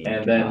the scene.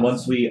 And then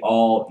once we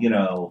all,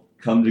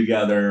 come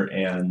together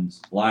and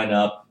line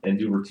up and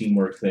do our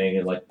teamwork thing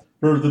and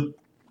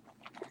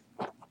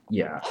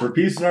for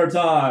peace in our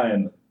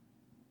time,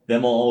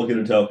 then we'll all get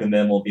a token,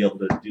 then we'll be able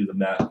to do the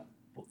map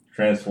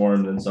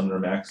transformed and summon our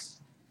mechs.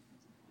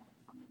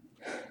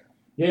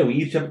 Yeah, we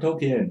each have a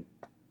token.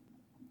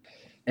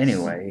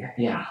 Anyway,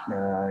 yeah.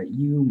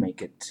 You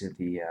make it to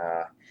the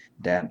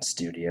dance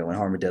studio, and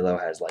Armadillo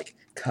has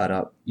cut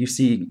up. You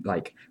see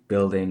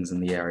buildings in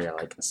the area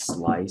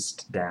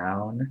sliced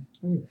down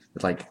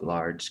with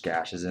large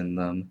gashes in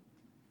them,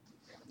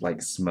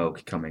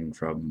 smoke coming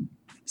from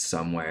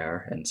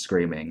somewhere and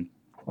screaming.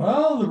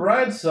 Well, the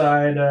bright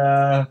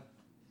side,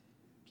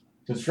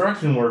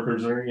 construction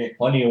workers are gonna get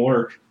plenty of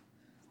work.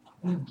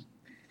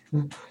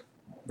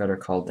 Better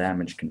call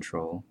damage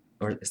control,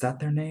 or is that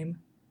their name?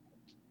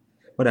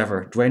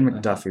 Whatever. Dwayne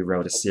McDuffie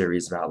wrote a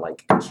series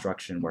about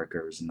construction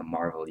workers in the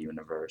Marvel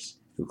universe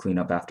who clean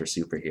up after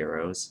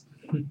superheroes.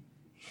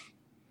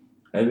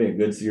 That'd be a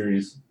good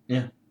series.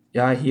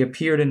 Yeah, he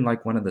appeared in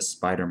one of the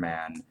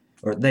Spider-Man,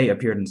 or they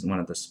appeared in one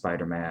of the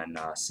Spider-Man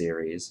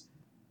series.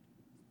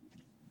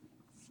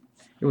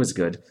 It was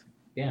good.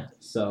 Yeah.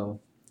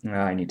 So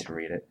I need to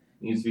read it.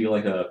 It needs to be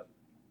like a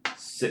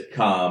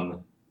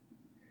sitcom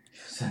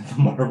set in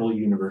the Marvel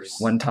universe.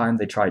 One time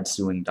they tried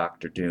suing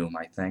Dr. Doom,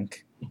 I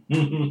think.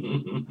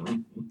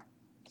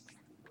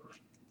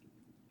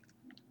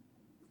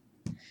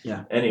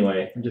 Yeah.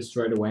 Anyway. Just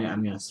right away,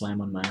 I'm going to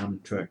slam on my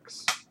own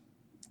tricks.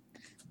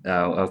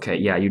 Oh, okay.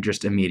 Yeah, you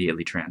just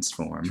immediately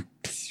transform.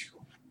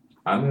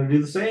 I'm going to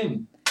do the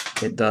same.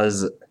 It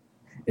does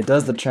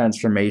the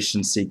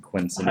transformation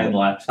sequence. Behind the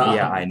laptop.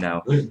 Yeah, I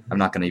know. I'm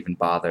not going to even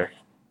bother.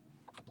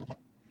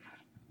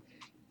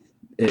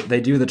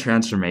 They do the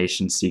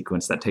transformation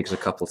sequence that takes a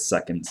couple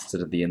seconds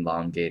instead of the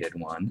elongated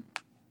one.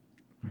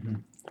 Mm-hmm.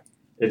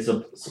 It's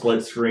a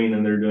split screen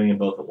and they're doing it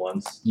both at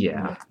once.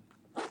 Yeah.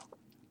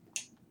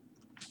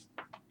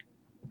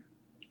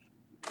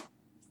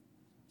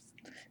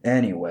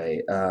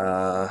 Anyway,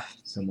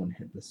 someone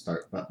hit the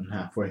start button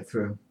halfway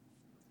through.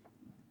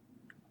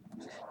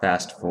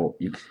 Fast forward.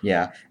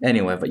 Yeah.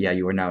 Anyway, but yeah,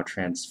 you are now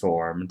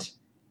transformed.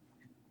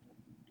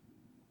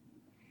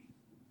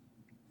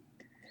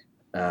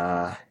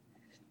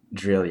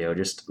 Drillio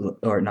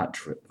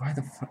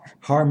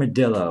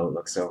Harmadillo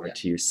looks over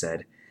to you,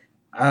 said,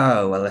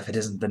 "Oh, well, if it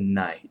isn't the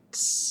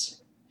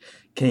Knights.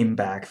 Came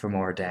back for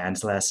more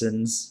dance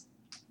lessons."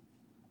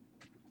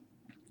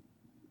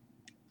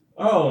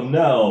 Oh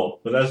no,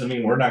 but that doesn't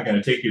mean we're not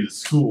going to take you to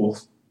school.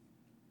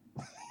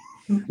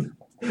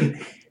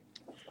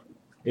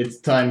 It's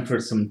time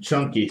for some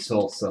chunky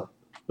salsa.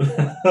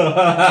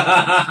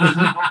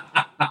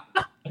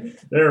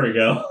 There we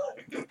go.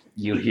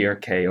 You hear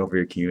Kay over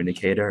your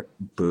communicator.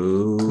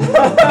 Boo.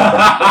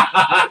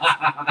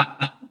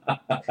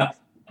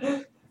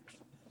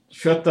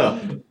 Shut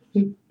up.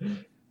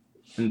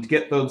 And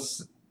get the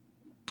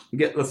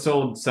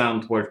sold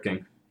sounds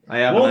working. I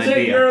have We'll an take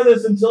idea. care of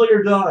this until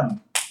you're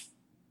done.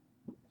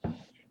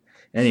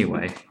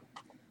 Anyway,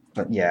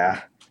 but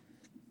yeah,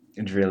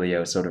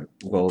 Drillio sort of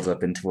rolls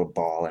up into a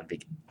ball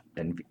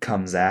and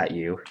comes at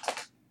you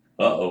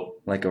Uh-oh.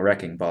 like a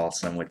wrecking ball,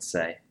 some would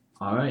say.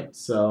 Alright,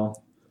 so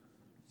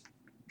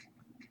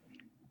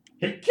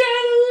It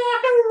came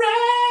like a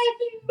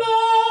wrecking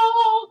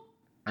ball.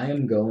 I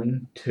am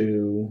going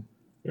to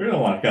You're going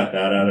to want to cut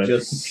that out.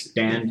 just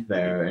stand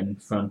there in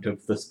front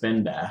of the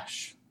spin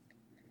dash.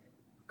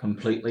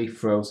 Completely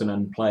frozen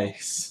in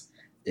place.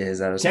 Is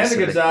that a Kanda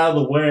specific... gets out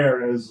of the way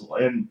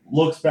and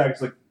looks back.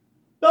 He's like,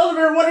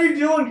 Belvedere, what are you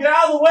doing? Get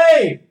out of the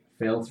way!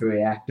 Failed to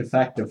react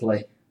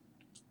effectively.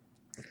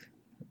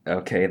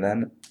 Okay,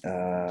 then.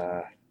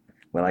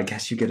 Well, I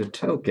guess you get a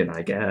token,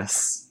 I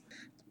guess.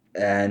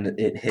 And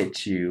it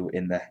hits you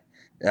in the...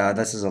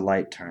 this is a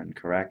light turn,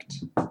 correct?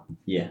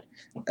 Yeah.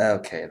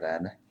 Okay,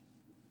 then.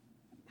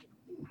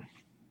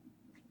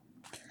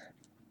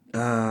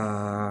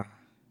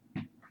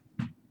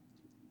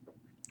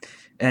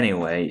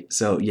 Anyway,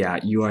 so yeah,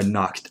 you are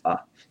knocked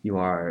up. You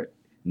are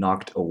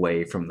knocked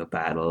away from the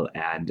battle,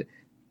 and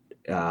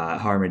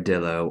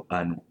Harmadillo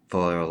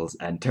unfurls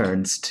and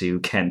turns to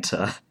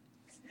Kenta,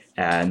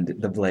 and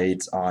the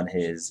blades on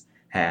his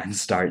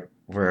hands start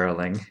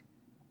whirling.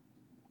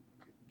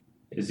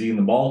 Is he in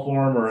the ball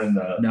form or in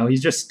the... No,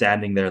 he's just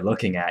standing there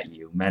looking at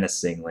you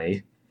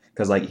menacingly,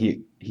 because like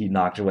he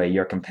knocked away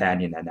your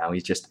companion, and now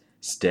he's just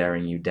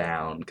staring you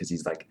down because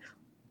he's like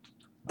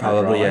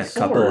probably a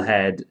couple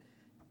heads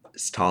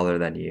taller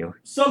than you.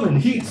 Summon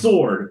Heat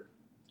Sword!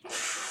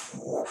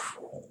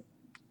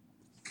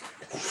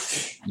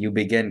 You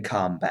begin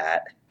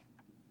combat.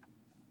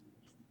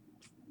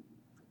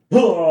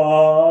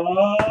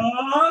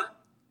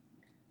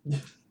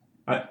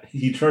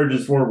 He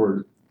charges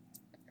forward.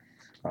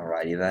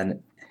 Alrighty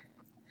then.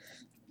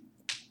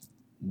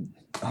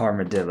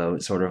 Harmadillo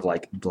sort of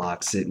like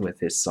blocks it with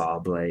his saw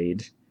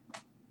blade.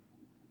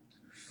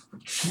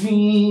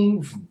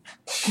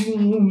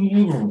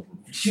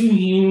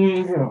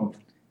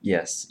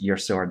 Yes, your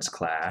swords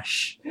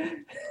clash.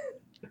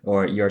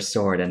 Or your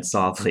sword and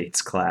saw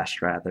blades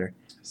clash, rather.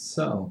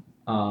 So,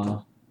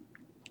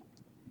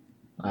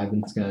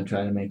 Ivan's gonna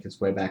try to make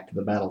his way back to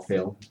the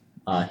battlefield.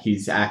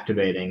 He's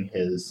activating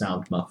his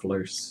sound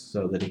mufflers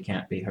so that he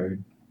can't be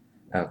heard.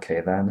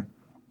 Okay then.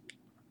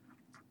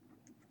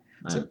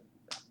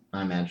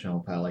 I imagine he'll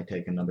probably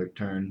take another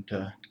turn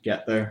to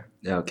get there.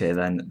 Okay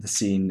then, the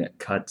scene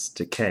cuts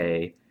to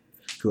Kay,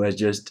 who has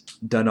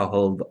just done a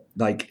whole,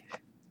 like,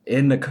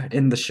 in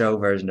the show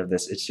version of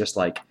this, it's just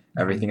like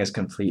everything is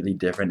completely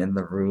different in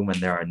the room and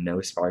there are no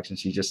sparks and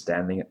she's just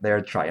standing there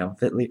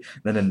triumphantly.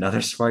 Then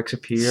another sparks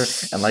appear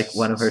and like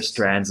one of her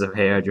strands of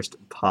hair just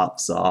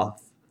pops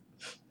off.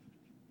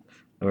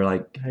 Or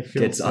like I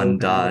feel gets so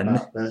undone. bad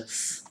about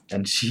this.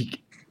 And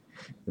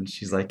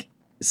she's like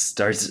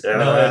starts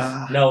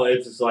No,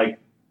 it's just like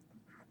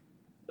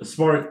a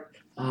spark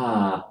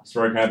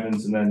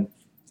happens and then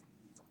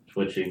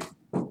twitching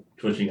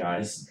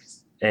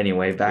eyes.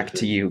 Anyway, back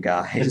to you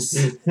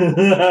guys.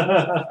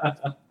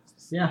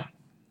 Yeah.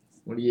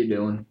 What are you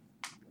doing?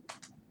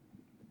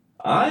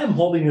 I am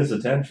holding his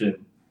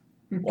attention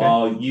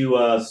while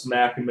you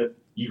smack him.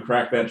 You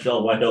crack that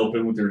shell wide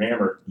open with your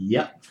hammer.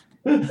 Yep.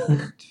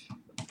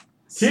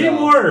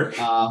 Teamwork.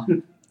 I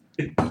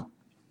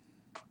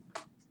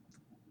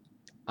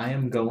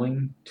am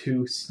going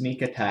to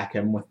sneak attack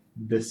him with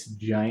this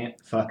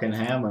giant fucking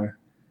hammer.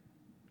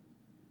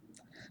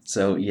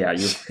 So yeah,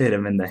 you hit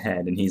him in the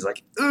head and he's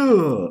like,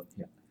 ugh.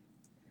 Yeah.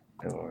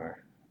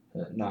 Or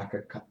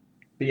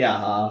But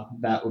yeah,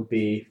 that would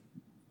be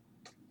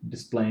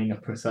displaying a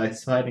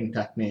precise fighting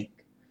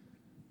technique.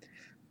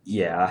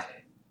 yeah.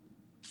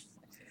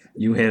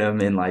 You hit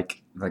him in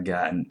like the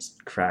gut and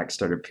cracks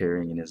start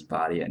appearing in his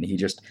body and he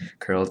just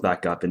curls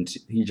back up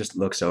he just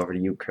looks over to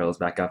you, curls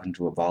back up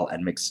into a ball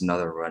and makes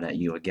another run at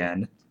you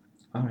again.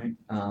 Alright,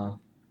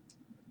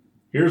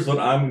 Here's what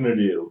I'm gonna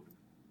do.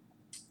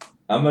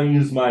 I'm gonna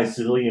use my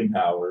civilian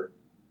power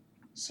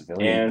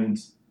and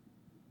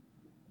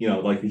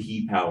like the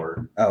heat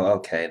power. Oh,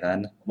 okay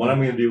then. What I'm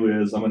gonna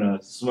do is I'm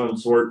gonna summon a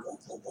sword.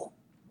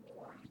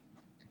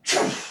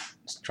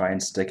 Just try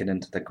and stick it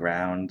into the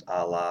ground,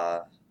 a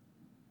la.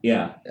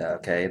 Yeah.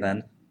 Okay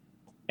then.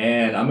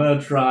 And I'm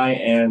gonna try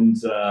and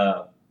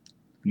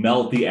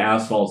melt the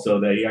asphalt so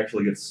that he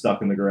actually gets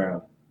stuck in the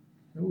ground.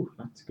 Ooh,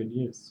 that's good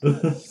use.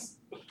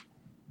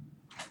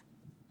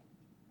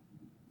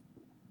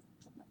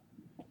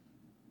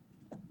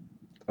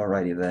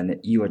 Alrighty then,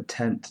 you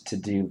attempt to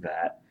do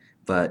that,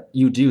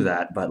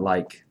 but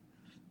like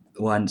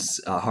once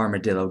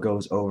Armadillo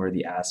goes over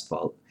the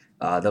asphalt,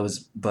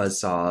 those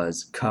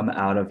buzzsaws come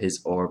out of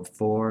his orb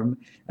form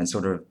and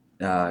sort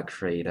of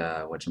create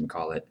a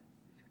whatchamacallit,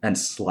 and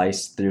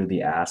slice through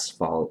the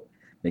asphalt,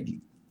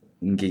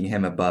 making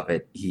him above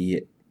it.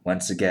 He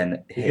once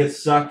again He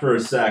gets sucked for a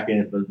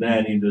second, but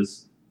then he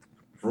just.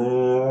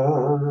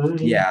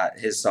 yeah,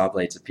 his saw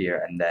blades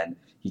appear, and then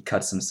he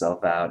cuts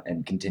himself out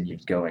and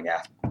continues going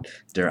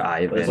after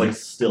Ivan. It's like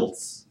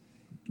stilts.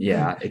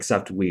 Yeah,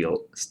 except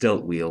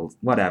stilt wheel,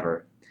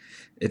 whatever.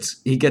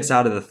 He gets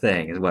out of the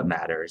thing is what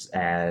matters,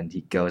 and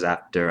he goes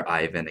after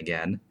Ivan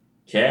again.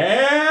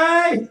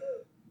 Okay.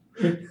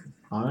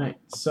 Alright,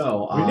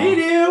 so We need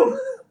you.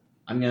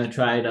 I'm gonna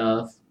try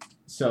to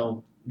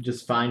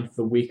just find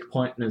the weak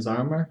point in his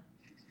armor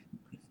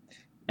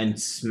and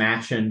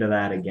smash into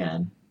that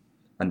again.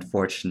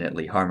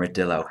 Unfortunately,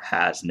 Armadillo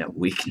has no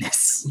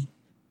weakness.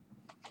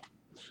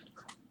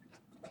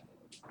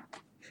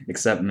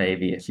 Except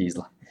maybe if he's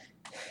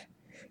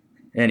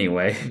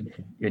anyway.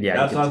 Yeah,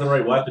 That's not the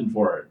right weapon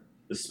for it.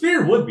 The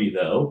spear would be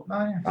though.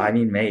 Oh, yeah. I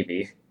mean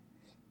maybe.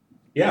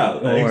 Yeah,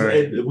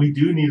 Or- we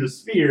do need a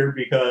spear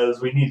because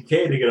we need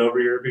Kay to get over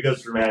here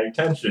because dramatic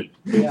tension.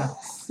 Yeah.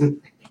 So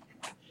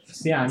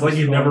yeah, I'm It's like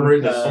just you've never going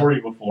written a to-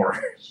 story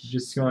before.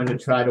 Just going to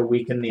try to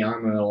weaken the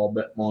armor a little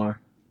bit more.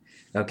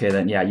 Okay,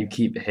 then yeah, you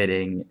keep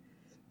hitting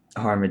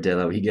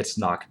Armadillo. He gets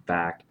knocked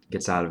back,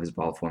 gets out of his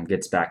ball form,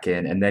 gets back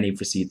in, and then he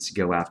proceeds to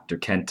go after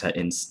Kenta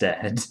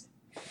instead.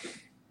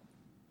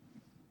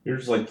 You're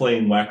just like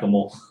playing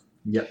whack-a-mole.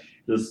 Yep.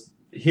 Just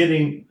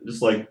hitting,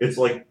 it's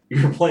like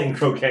you're playing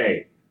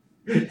croquet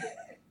with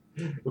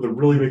a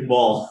really big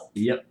ball,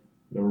 Yep.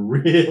 and a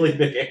really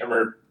big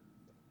hammer.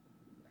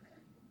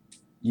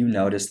 You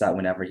notice that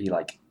whenever he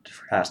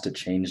has to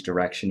change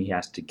direction, he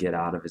has to get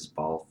out of his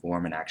ball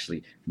form and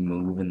actually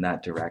move in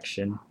that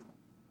direction.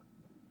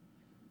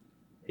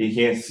 He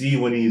can't see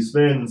when he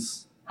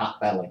spins. Hot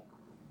belly.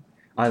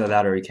 Either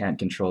that or he can't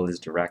control his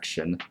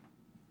direction.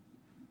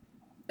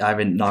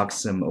 Ivan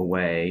knocks him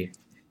away.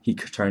 He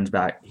turns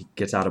back, he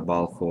gets out of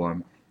ball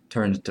form,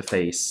 turns to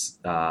face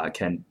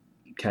Kenta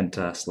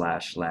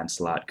 /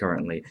 Lancelot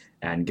currently,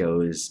 and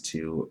goes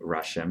to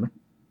rush him.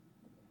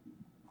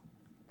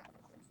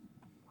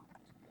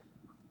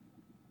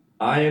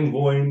 I am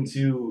going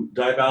to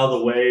dive out of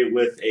the way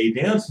with a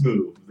dance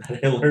move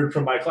that I learned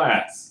from my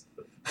class.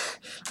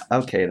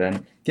 Okay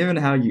then, given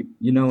how you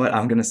know what,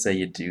 I'm gonna say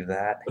you do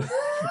that.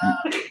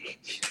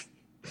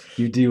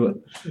 You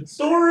do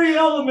Story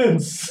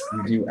elements!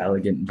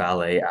 elegant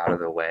ballet out of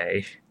the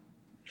way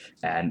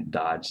and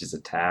dodge his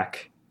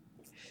attack.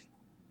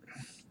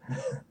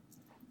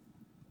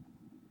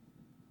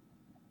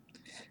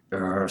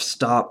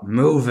 Stop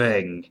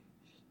moving!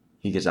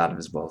 He gets out of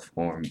his ball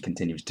form,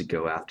 continues to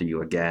go after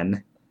you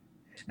again.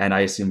 And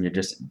I assume you're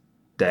just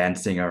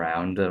dancing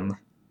around him.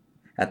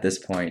 At this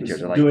point, Just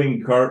you're like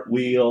doing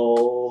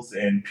cartwheels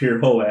and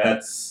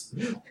pirouettes.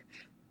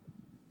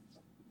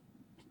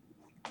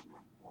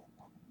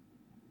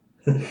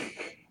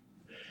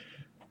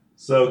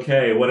 So,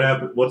 okay, what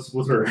happened? What's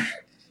with her?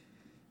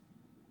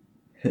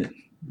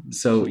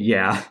 So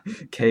yeah,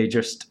 Kay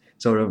just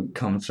sort of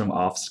comes from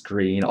off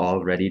screen,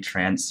 already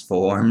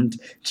transformed,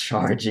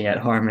 charging at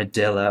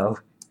Armadillo,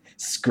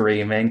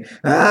 screaming,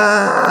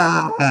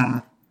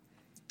 "Ah!"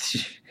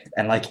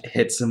 and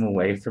hits him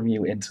away from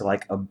you into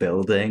a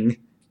building.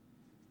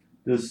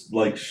 Just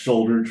like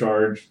shoulder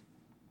charge.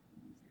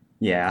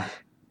 Yeah.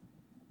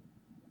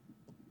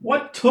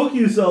 What took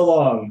you so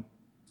long?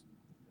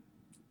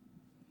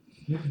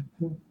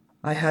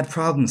 I had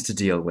problems to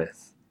deal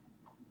with.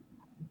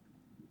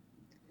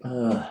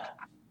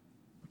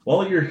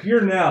 Well, you're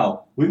here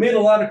now. We made a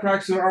lot of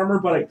cracks in our armor,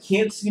 but I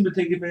can't seem to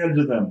take advantage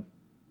of them.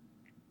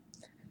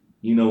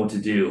 You know what to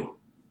do.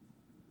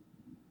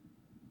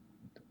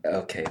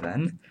 Okay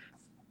then.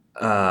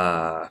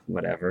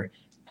 Whatever.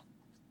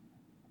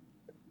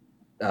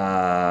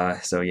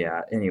 So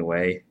yeah,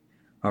 anyway,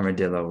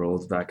 Armadillo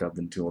rolls back up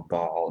into a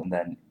ball and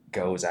then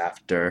goes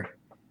after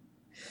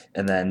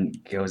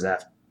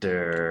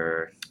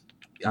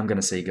I'm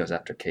gonna say he goes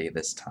after Kay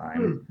this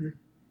time.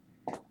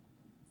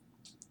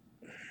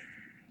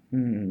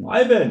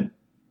 Ivan!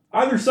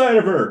 Either side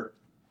of her!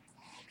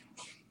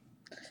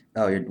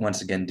 Oh, you're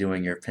once again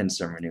doing your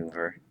pincer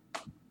maneuver.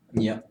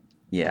 Yep.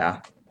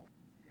 Yeah.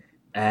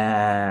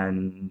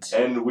 And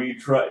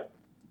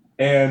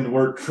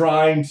we're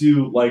trying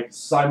to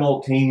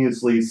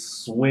simultaneously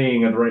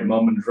swing at the right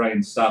moment to try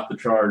and stop the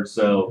charge,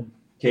 so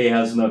Kay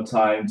has enough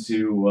time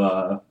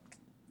to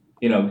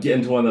get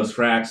into one of those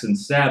cracks and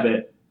stab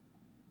it.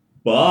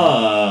 But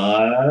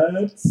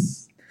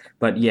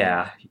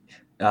yeah.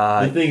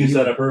 the thing you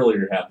set up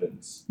earlier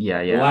happens.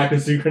 Yeah, The yeah. lack of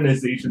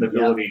synchronization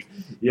ability.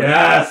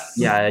 Yes!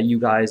 Yeah, you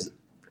guys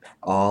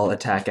all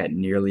attack at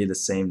nearly the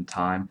same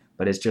time,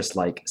 but it's just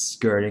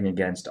skirting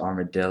against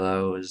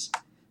Armadillo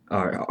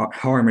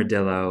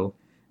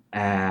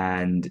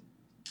and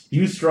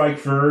You strike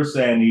first,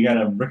 and he kind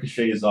of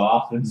ricochets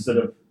off instead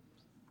of.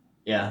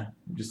 Yeah,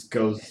 just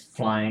goes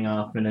flying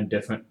off in a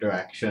different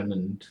direction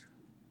and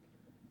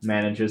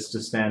manages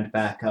to stand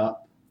back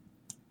up.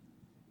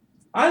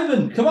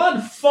 Ivan, come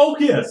on,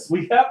 focus!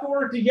 We have to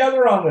work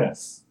together on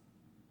this.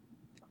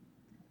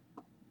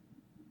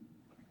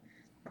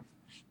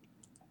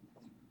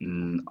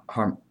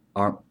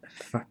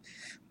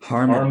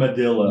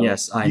 Armadillo.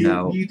 Yes, I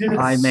know. You did it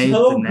I made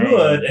so the name.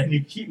 good, and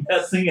you keep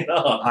messing it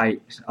up.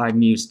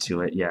 I'm used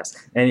to it. Yes.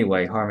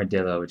 Anyway,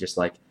 Armadillo just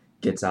like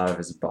gets out of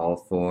his ball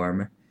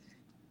form,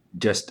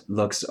 just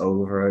looks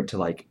over to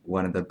like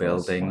one of the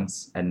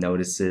buildings and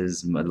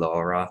notices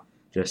Melora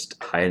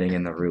just hiding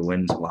in the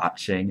ruins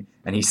watching,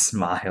 and he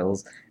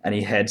smiles and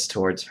he heads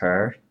towards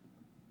her.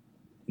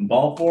 In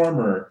ball form,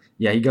 or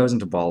Yeah, he goes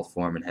into ball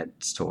form and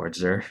heads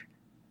towards her.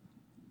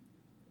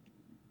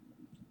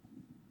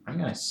 I'm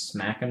gonna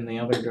smack him the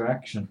other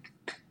direction.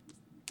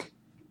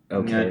 I'm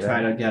Okay, gonna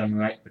try then. to get him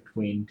right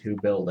between two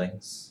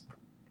buildings.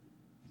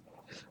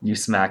 You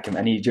smack him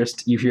and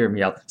you hear him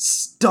yell,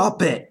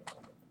 "Stop it!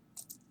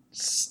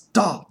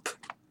 Stop!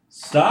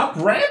 stop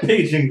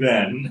rampaging.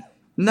 Then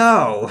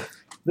No!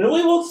 we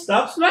won't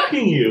stop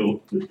smacking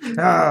you.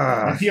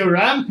 Ah. If you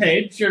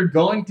rampage, you're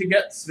going to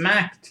get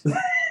smacked.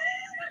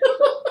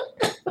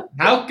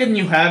 How can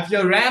you have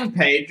your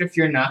rampage if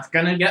you're not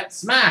gonna get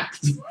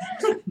smacked?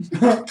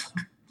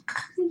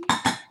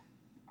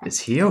 Is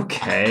he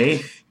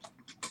okay?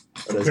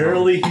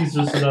 Apparently, he's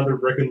just another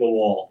brick in the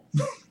wall.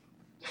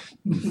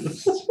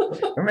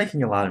 We're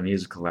making a lot of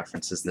musical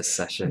references this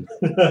session.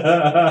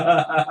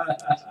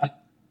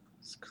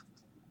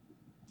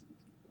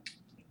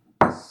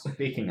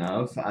 Speaking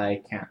of,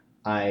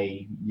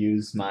 I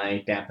use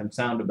my dampen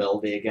sound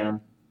ability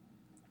again.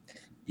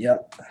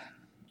 Yep.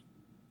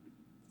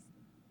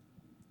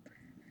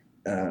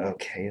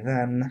 Okay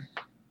then.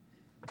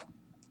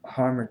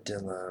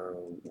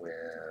 Armadillo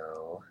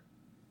will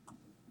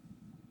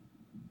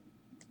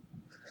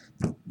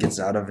gets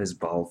out of his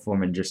ball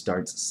form and just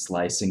starts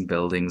slicing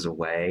buildings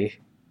away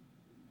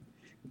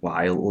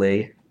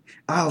wildly.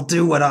 I'll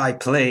do what I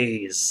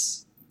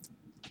please.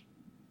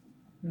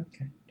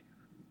 Okay.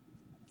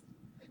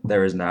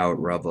 There is now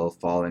rubble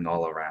falling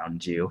all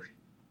around you.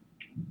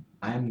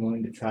 I'm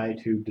going to try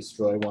to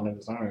destroy one of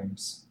his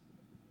arms.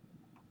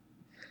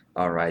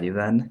 Alrighty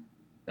then.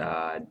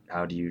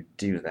 How do you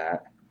do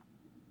that?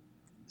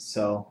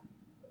 So,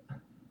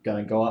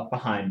 gonna go up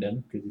behind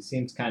him, because he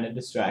seems kind of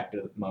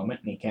distracted at the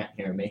moment and he can't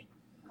hear me.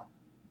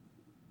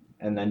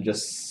 And then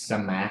just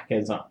smack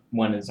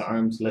when his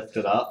arm's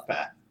lifted up.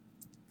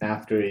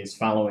 After he's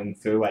following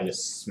through, I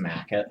just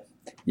smack it.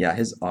 Yeah,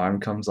 his arm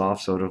comes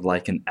off sort of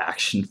like an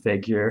action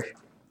figure.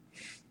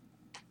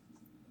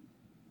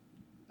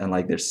 And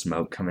like there's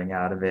smoke coming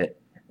out of it.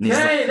 And he's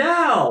Hey,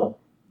 now!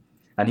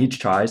 and he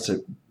tries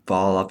to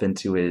fall up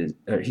into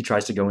he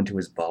tries to go into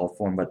his ball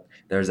form, but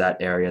there's that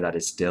area that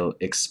is still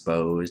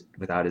exposed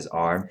without his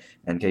arm,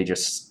 and Kay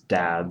just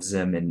stabs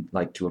him and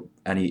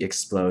and he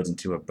explodes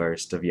into a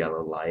burst of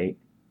yellow light.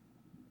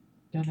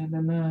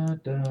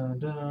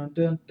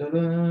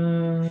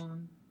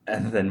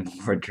 And then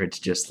Mordred's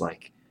just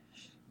like,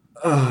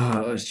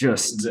 oh, it's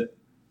just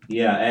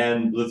Yeah,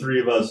 and the three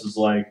of us is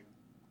like,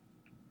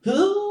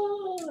 "Ah."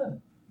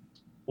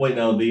 Wait,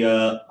 no, the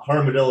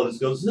armadillo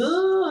just goes,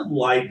 "Ah."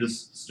 Light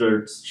just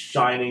starts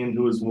shining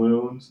into his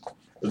wounds.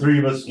 The three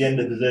of us get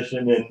into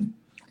position and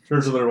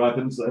turns to their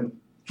weapons and,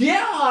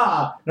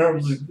 yeah! And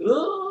everyone's like,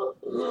 "Ah,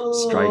 ah."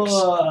 Strikes.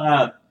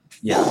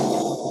 Yeah.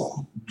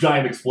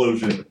 Giant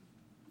explosion.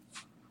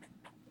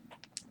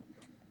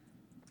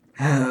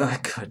 I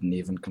couldn't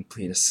even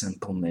complete a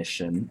simple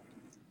mission.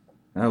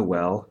 Oh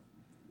well.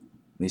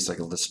 At least I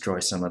can destroy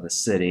some of the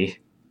city.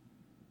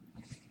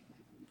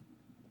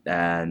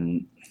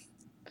 And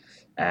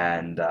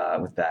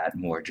with that,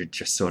 Mordred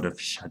just sort of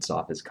shuts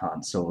off his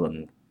console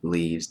and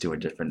leaves to a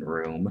different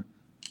room.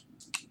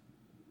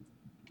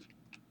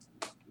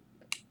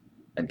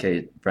 And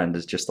Kate's friend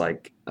is just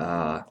like,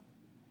 oh,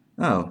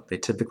 they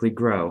typically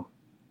grow.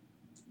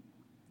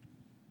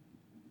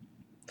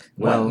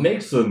 Well, What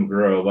makes them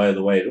grow, by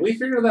the way? Did we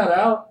figure that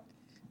out?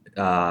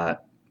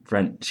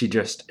 friend, she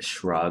just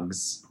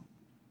shrugs.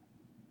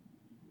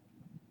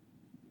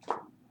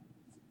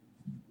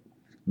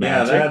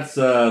 Magic?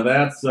 Yeah,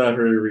 that's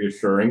very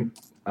reassuring.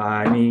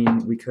 I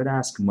mean, we could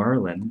ask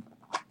Merlin.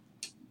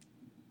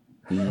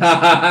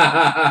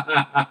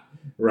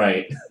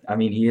 Right. I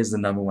mean, he is the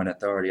 #1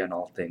 authority on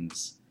all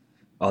things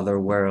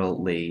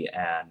otherworldly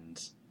and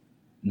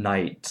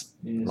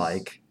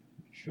night-like.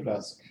 Should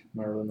ask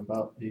Merlin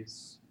about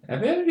these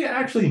Have any of you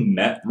actually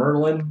met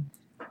Merlin?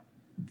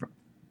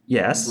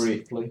 Yes.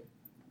 briefly.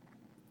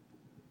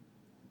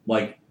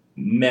 Like,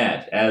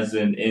 met, as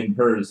in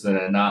person,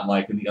 and not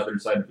like in the other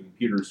side of the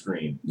computer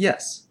screen.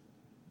 Yes.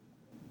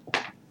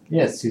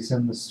 Yes, he's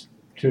in this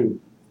too.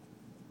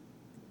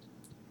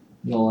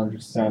 You'll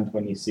understand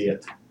when you see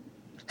it.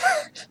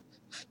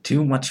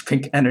 Too much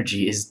pink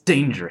energy is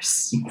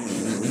dangerous.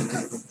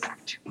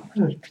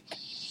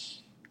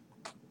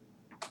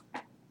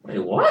 Wait,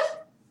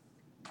 what?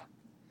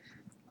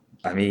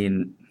 I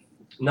mean,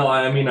 No,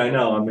 I mean, I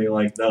know. I mean,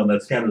 like, no,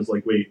 that's kind of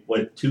like, wait,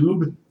 what,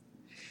 tube?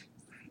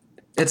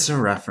 it's a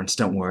reference.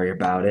 Don't worry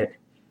about it.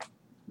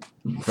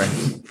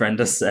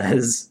 Brenda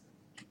says.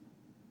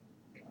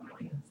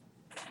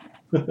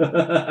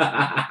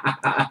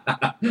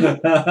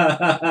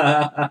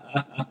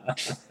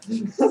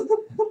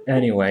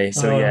 Anyway,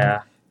 so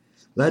yeah,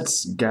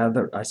 let's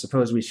gather. I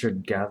suppose we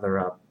should gather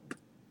up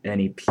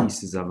any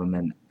pieces of them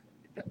and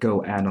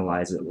go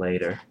analyze it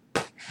later.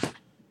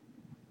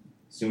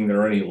 Assuming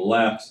there are any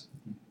left,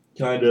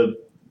 kind of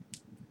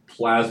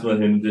plasma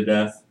him to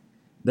death.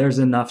 There's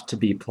enough to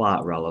be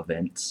plot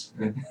relevant.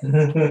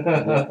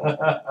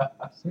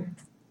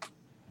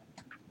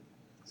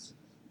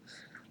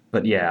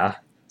 But yeah,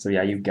 so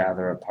yeah, you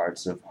gather up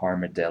parts of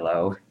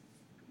Armadillo.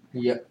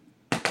 Yep.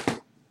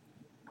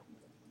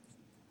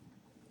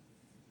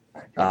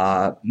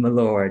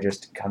 Melora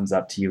just comes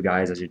up to you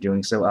guys as you're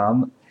doing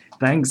so.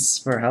 Thanks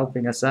for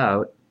helping us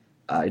out.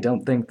 I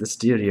don't think the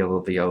studio will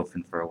be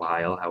open for a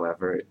while,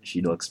 however,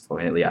 she looks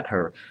pointedly at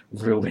her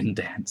ruined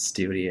dance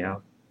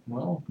studio.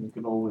 Well, you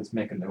could always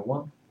make a new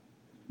one.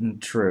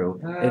 True.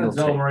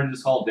 Don't worry,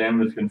 just call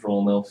damage control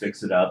and they'll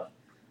fix it up.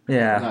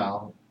 Yeah.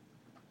 Now,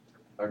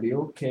 are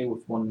you okay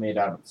with one made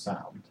out of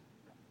sound?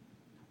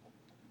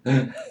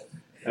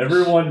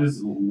 Everyone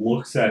just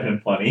looks at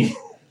him funny.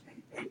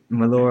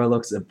 Melora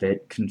looks a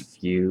bit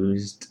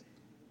confused,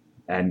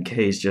 and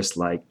Kay's just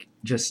like,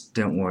 just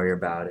don't worry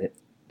about it.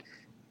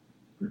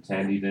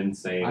 Pretend he didn't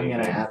say I'm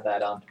anything. gonna add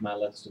that onto my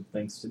list of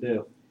things to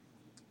do.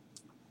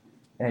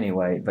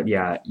 Anyway, but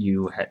yeah,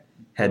 you head.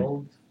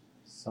 Build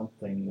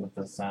something with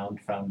a sound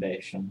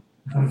foundation.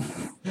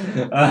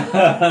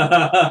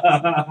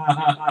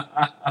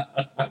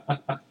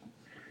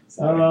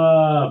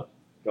 Sorry.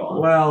 Go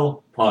on.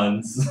 Well,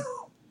 puns.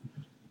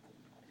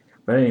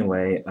 But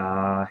anyway,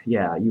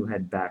 yeah, you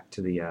head back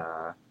to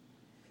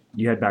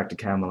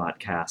Camelot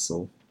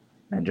Castle,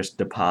 and just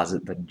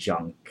deposit the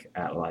junk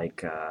at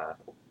like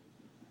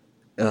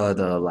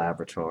the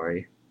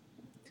laboratory.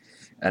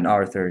 And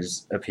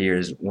Arthur's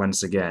appears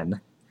once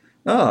again.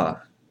 Oh,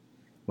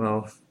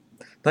 well,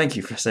 thank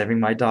you for saving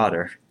my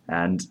daughter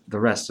and the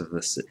rest of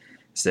the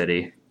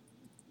city.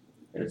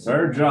 It's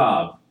our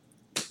job.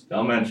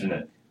 Don't mention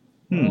it.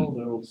 Well,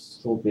 there'll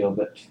still be a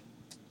bit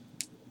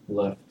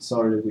left.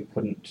 Sorry we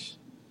couldn't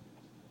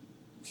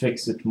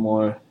fix it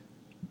more.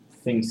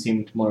 Things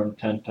seemed more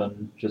intent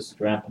on just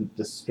rampant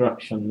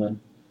destruction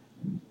than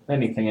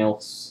anything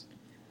else.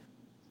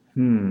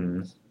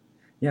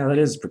 Yeah, that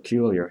is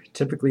peculiar.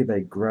 Typically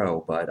they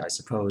grow, but I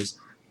suppose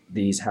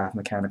these half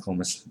mechanical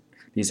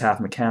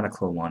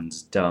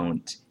ones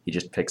don't. He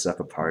just picks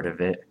up a part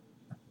of it.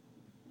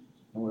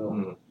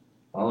 Well,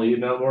 Well, you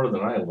know more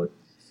than I would.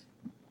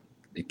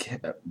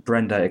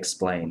 Brenda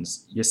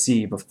explains. You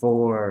see,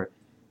 before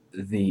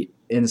the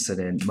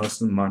incident,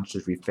 most of the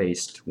monsters we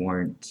faced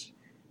weren't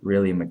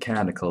really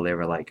mechanical. They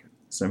were like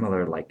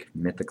similar, like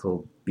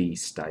mythical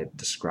beast. I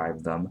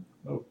described them.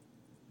 Oh.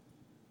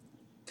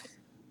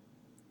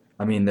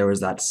 I mean, there was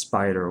that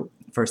spider.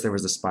 First, there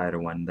was the spider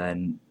one,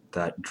 then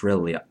that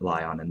drill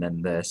lion, and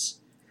then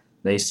this.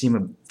 They seem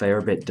a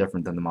fair bit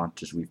different than the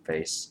monsters we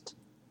faced.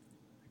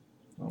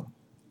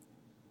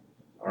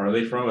 Are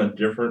they from a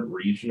different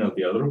region of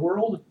the other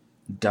world?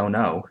 Don't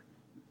know.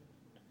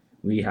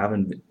 We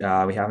haven't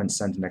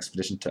sent an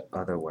expedition to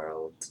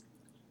Otherworld.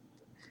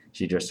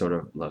 She just sort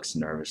of looks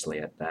nervously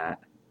at that.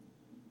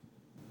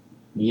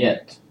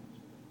 yet.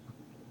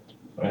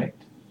 Right?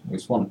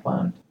 There's one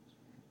planned.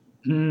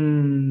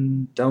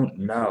 Don't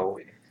know.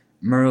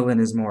 Merlin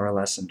is more or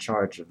less in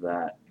charge of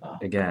that.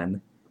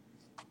 Again,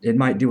 it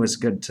might do us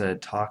good to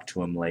talk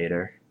to him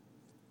later.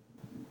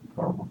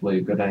 Probably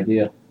a good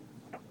idea.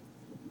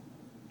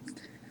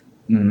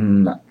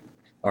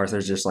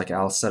 Arthur's just like,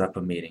 I'll set up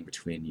a meeting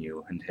between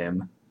you and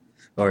him,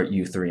 or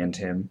you three and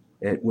him.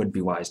 It would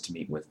be wise to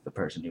meet with the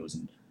person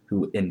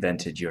who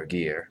invented your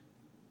gear.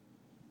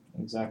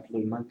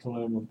 Exactly. I'd like to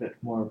learn a bit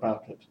more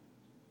about it.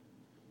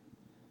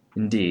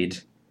 Indeed.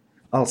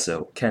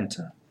 Also,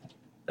 Kenta.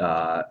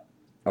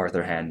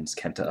 Arthur hands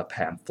Kenta a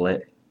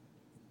pamphlet.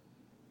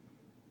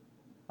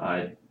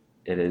 It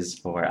is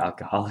for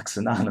Alcoholics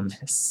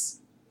Anonymous.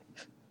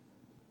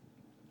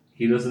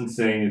 He doesn't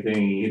say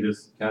anything. He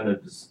just kind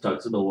of just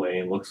tucks it away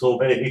and looks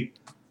away.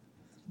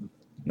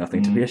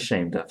 Nothing to be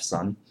ashamed of,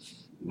 son.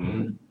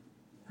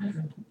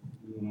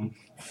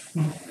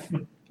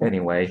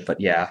 Anyway,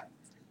 but yeah.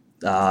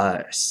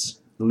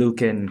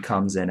 Lucan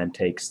comes in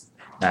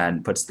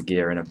and puts the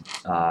gear in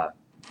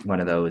one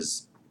of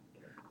those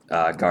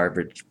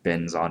garbage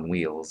bins on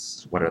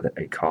wheels. What are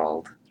they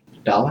called?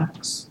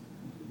 Daleks?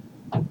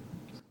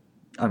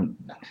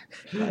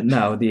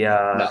 No,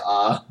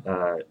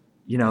 the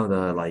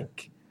the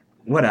like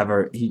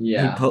whatever.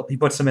 He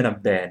puts them in a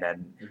bin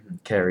and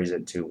carries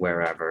it to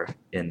wherever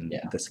in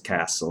this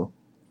castle.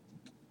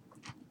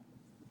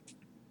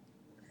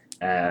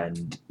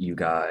 And you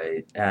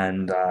guys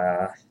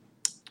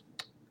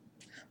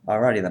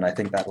alrighty then, I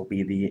think that will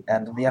be the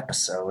end of the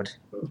episode.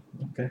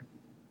 Okay.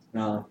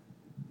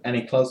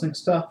 Any closing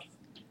stuff?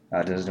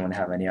 Does anyone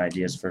have any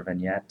ideas for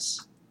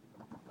vignettes?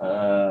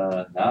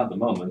 Not at the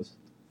moment.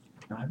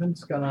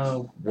 Ivan's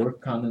gonna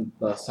work on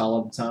the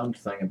solid sound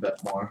thing a bit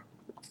more,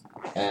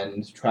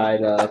 and try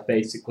to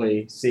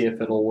basically see if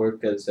it'll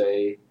work as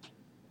a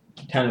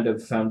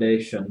tentative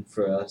foundation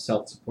for a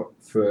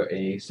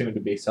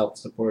soon-to-be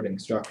self-supporting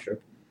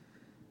structure.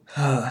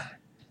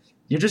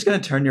 You're just gonna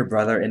turn your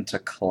brother into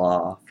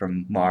Claw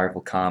from Marvel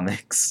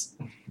Comics.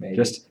 Maybe.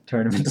 Just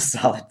turn him into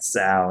solid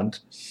sound.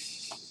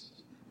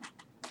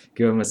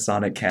 Give him a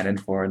sonic cannon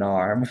for an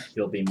arm.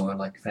 He'll be more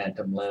like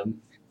Phantom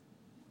Limb.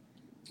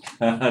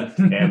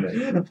 Damn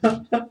it.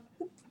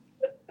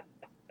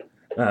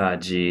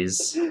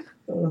 Jeez.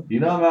 Do you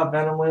know about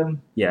Venom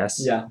Limb?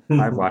 Yes. Yeah.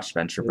 I've watched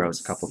Venture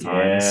Bros a couple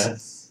times.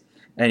 Yes.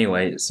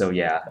 Anyway, so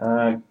yeah.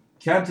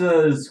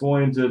 Kenta is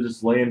going to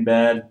just lay in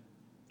bed,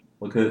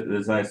 look at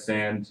this nice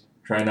sand,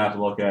 try not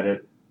to look at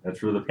it.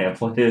 That's where the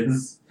pamphlet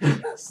is.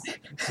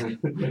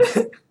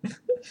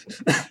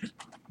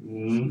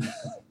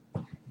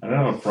 I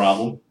don't have a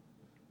problem.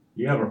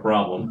 You have a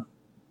problem.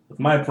 It's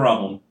my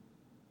problem.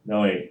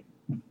 No, wait.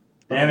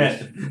 Damn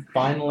it.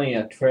 Finally,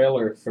 a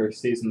trailer for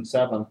season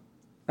 7.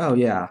 Oh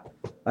yeah,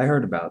 I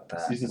heard about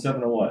that. Season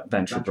 7 of what?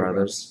 Venture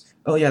Brothers.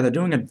 Oh yeah, they're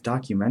doing a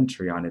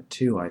documentary on it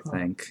too, I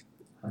think.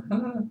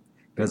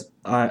 Because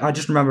I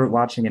just remember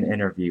watching an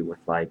interview with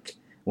like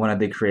one of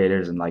the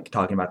creators and like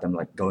talking about them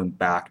like going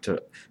back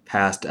to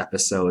past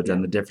episodes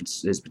and the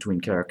differences between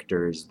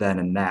characters then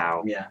and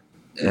now. Yeah.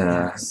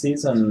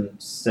 Season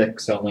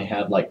 6 only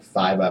had like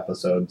 5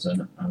 episodes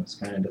in it. I was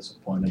kind of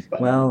disappointed by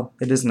Well,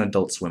 it is an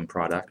Adult Swim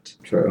product.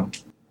 True.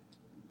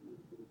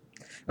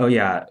 Oh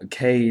yeah,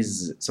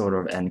 Kay's sort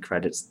of end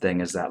credits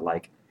thing is that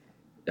like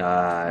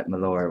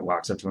Malloy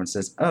walks up to her and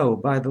says, "Oh,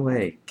 by the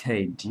way,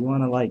 Kay, do you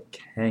want to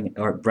like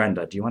or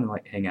Brenda, do you want to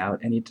like hang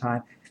out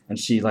anytime?" And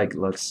she like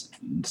looks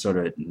sort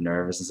of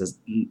nervous and says,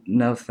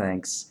 "No,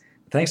 thanks.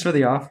 Thanks for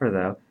the offer,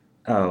 though."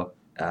 Oh,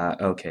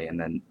 okay, and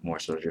then more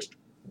sort of just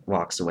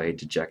walks away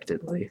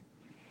dejectedly.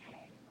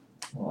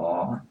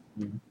 Aw.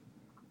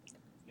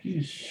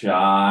 She's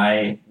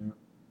shy.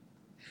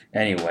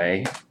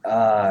 Anyway,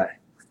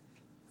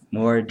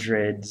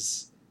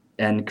 Mordred's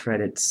end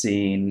credit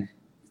scene.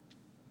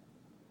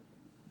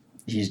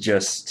 He's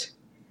just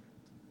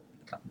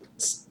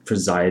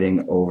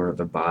presiding over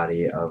the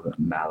body of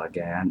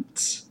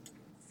Malagant.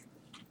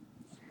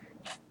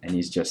 And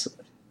he's just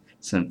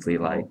simply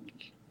like,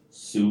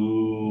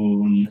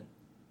 Soon.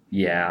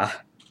 yeah.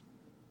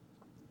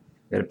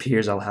 It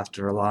appears I'll have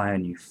to rely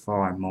on you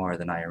far more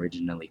than I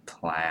originally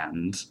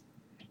planned.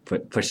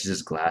 Pushes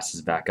his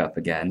glasses back up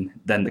again.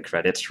 Then the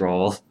credits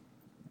roll.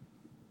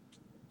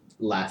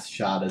 Last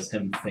shot is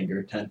him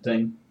finger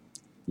tenting.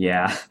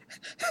 Yeah.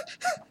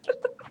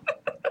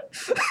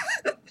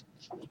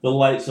 The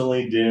light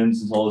suddenly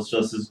dims until it's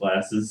just his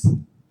glasses.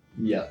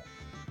 Yep.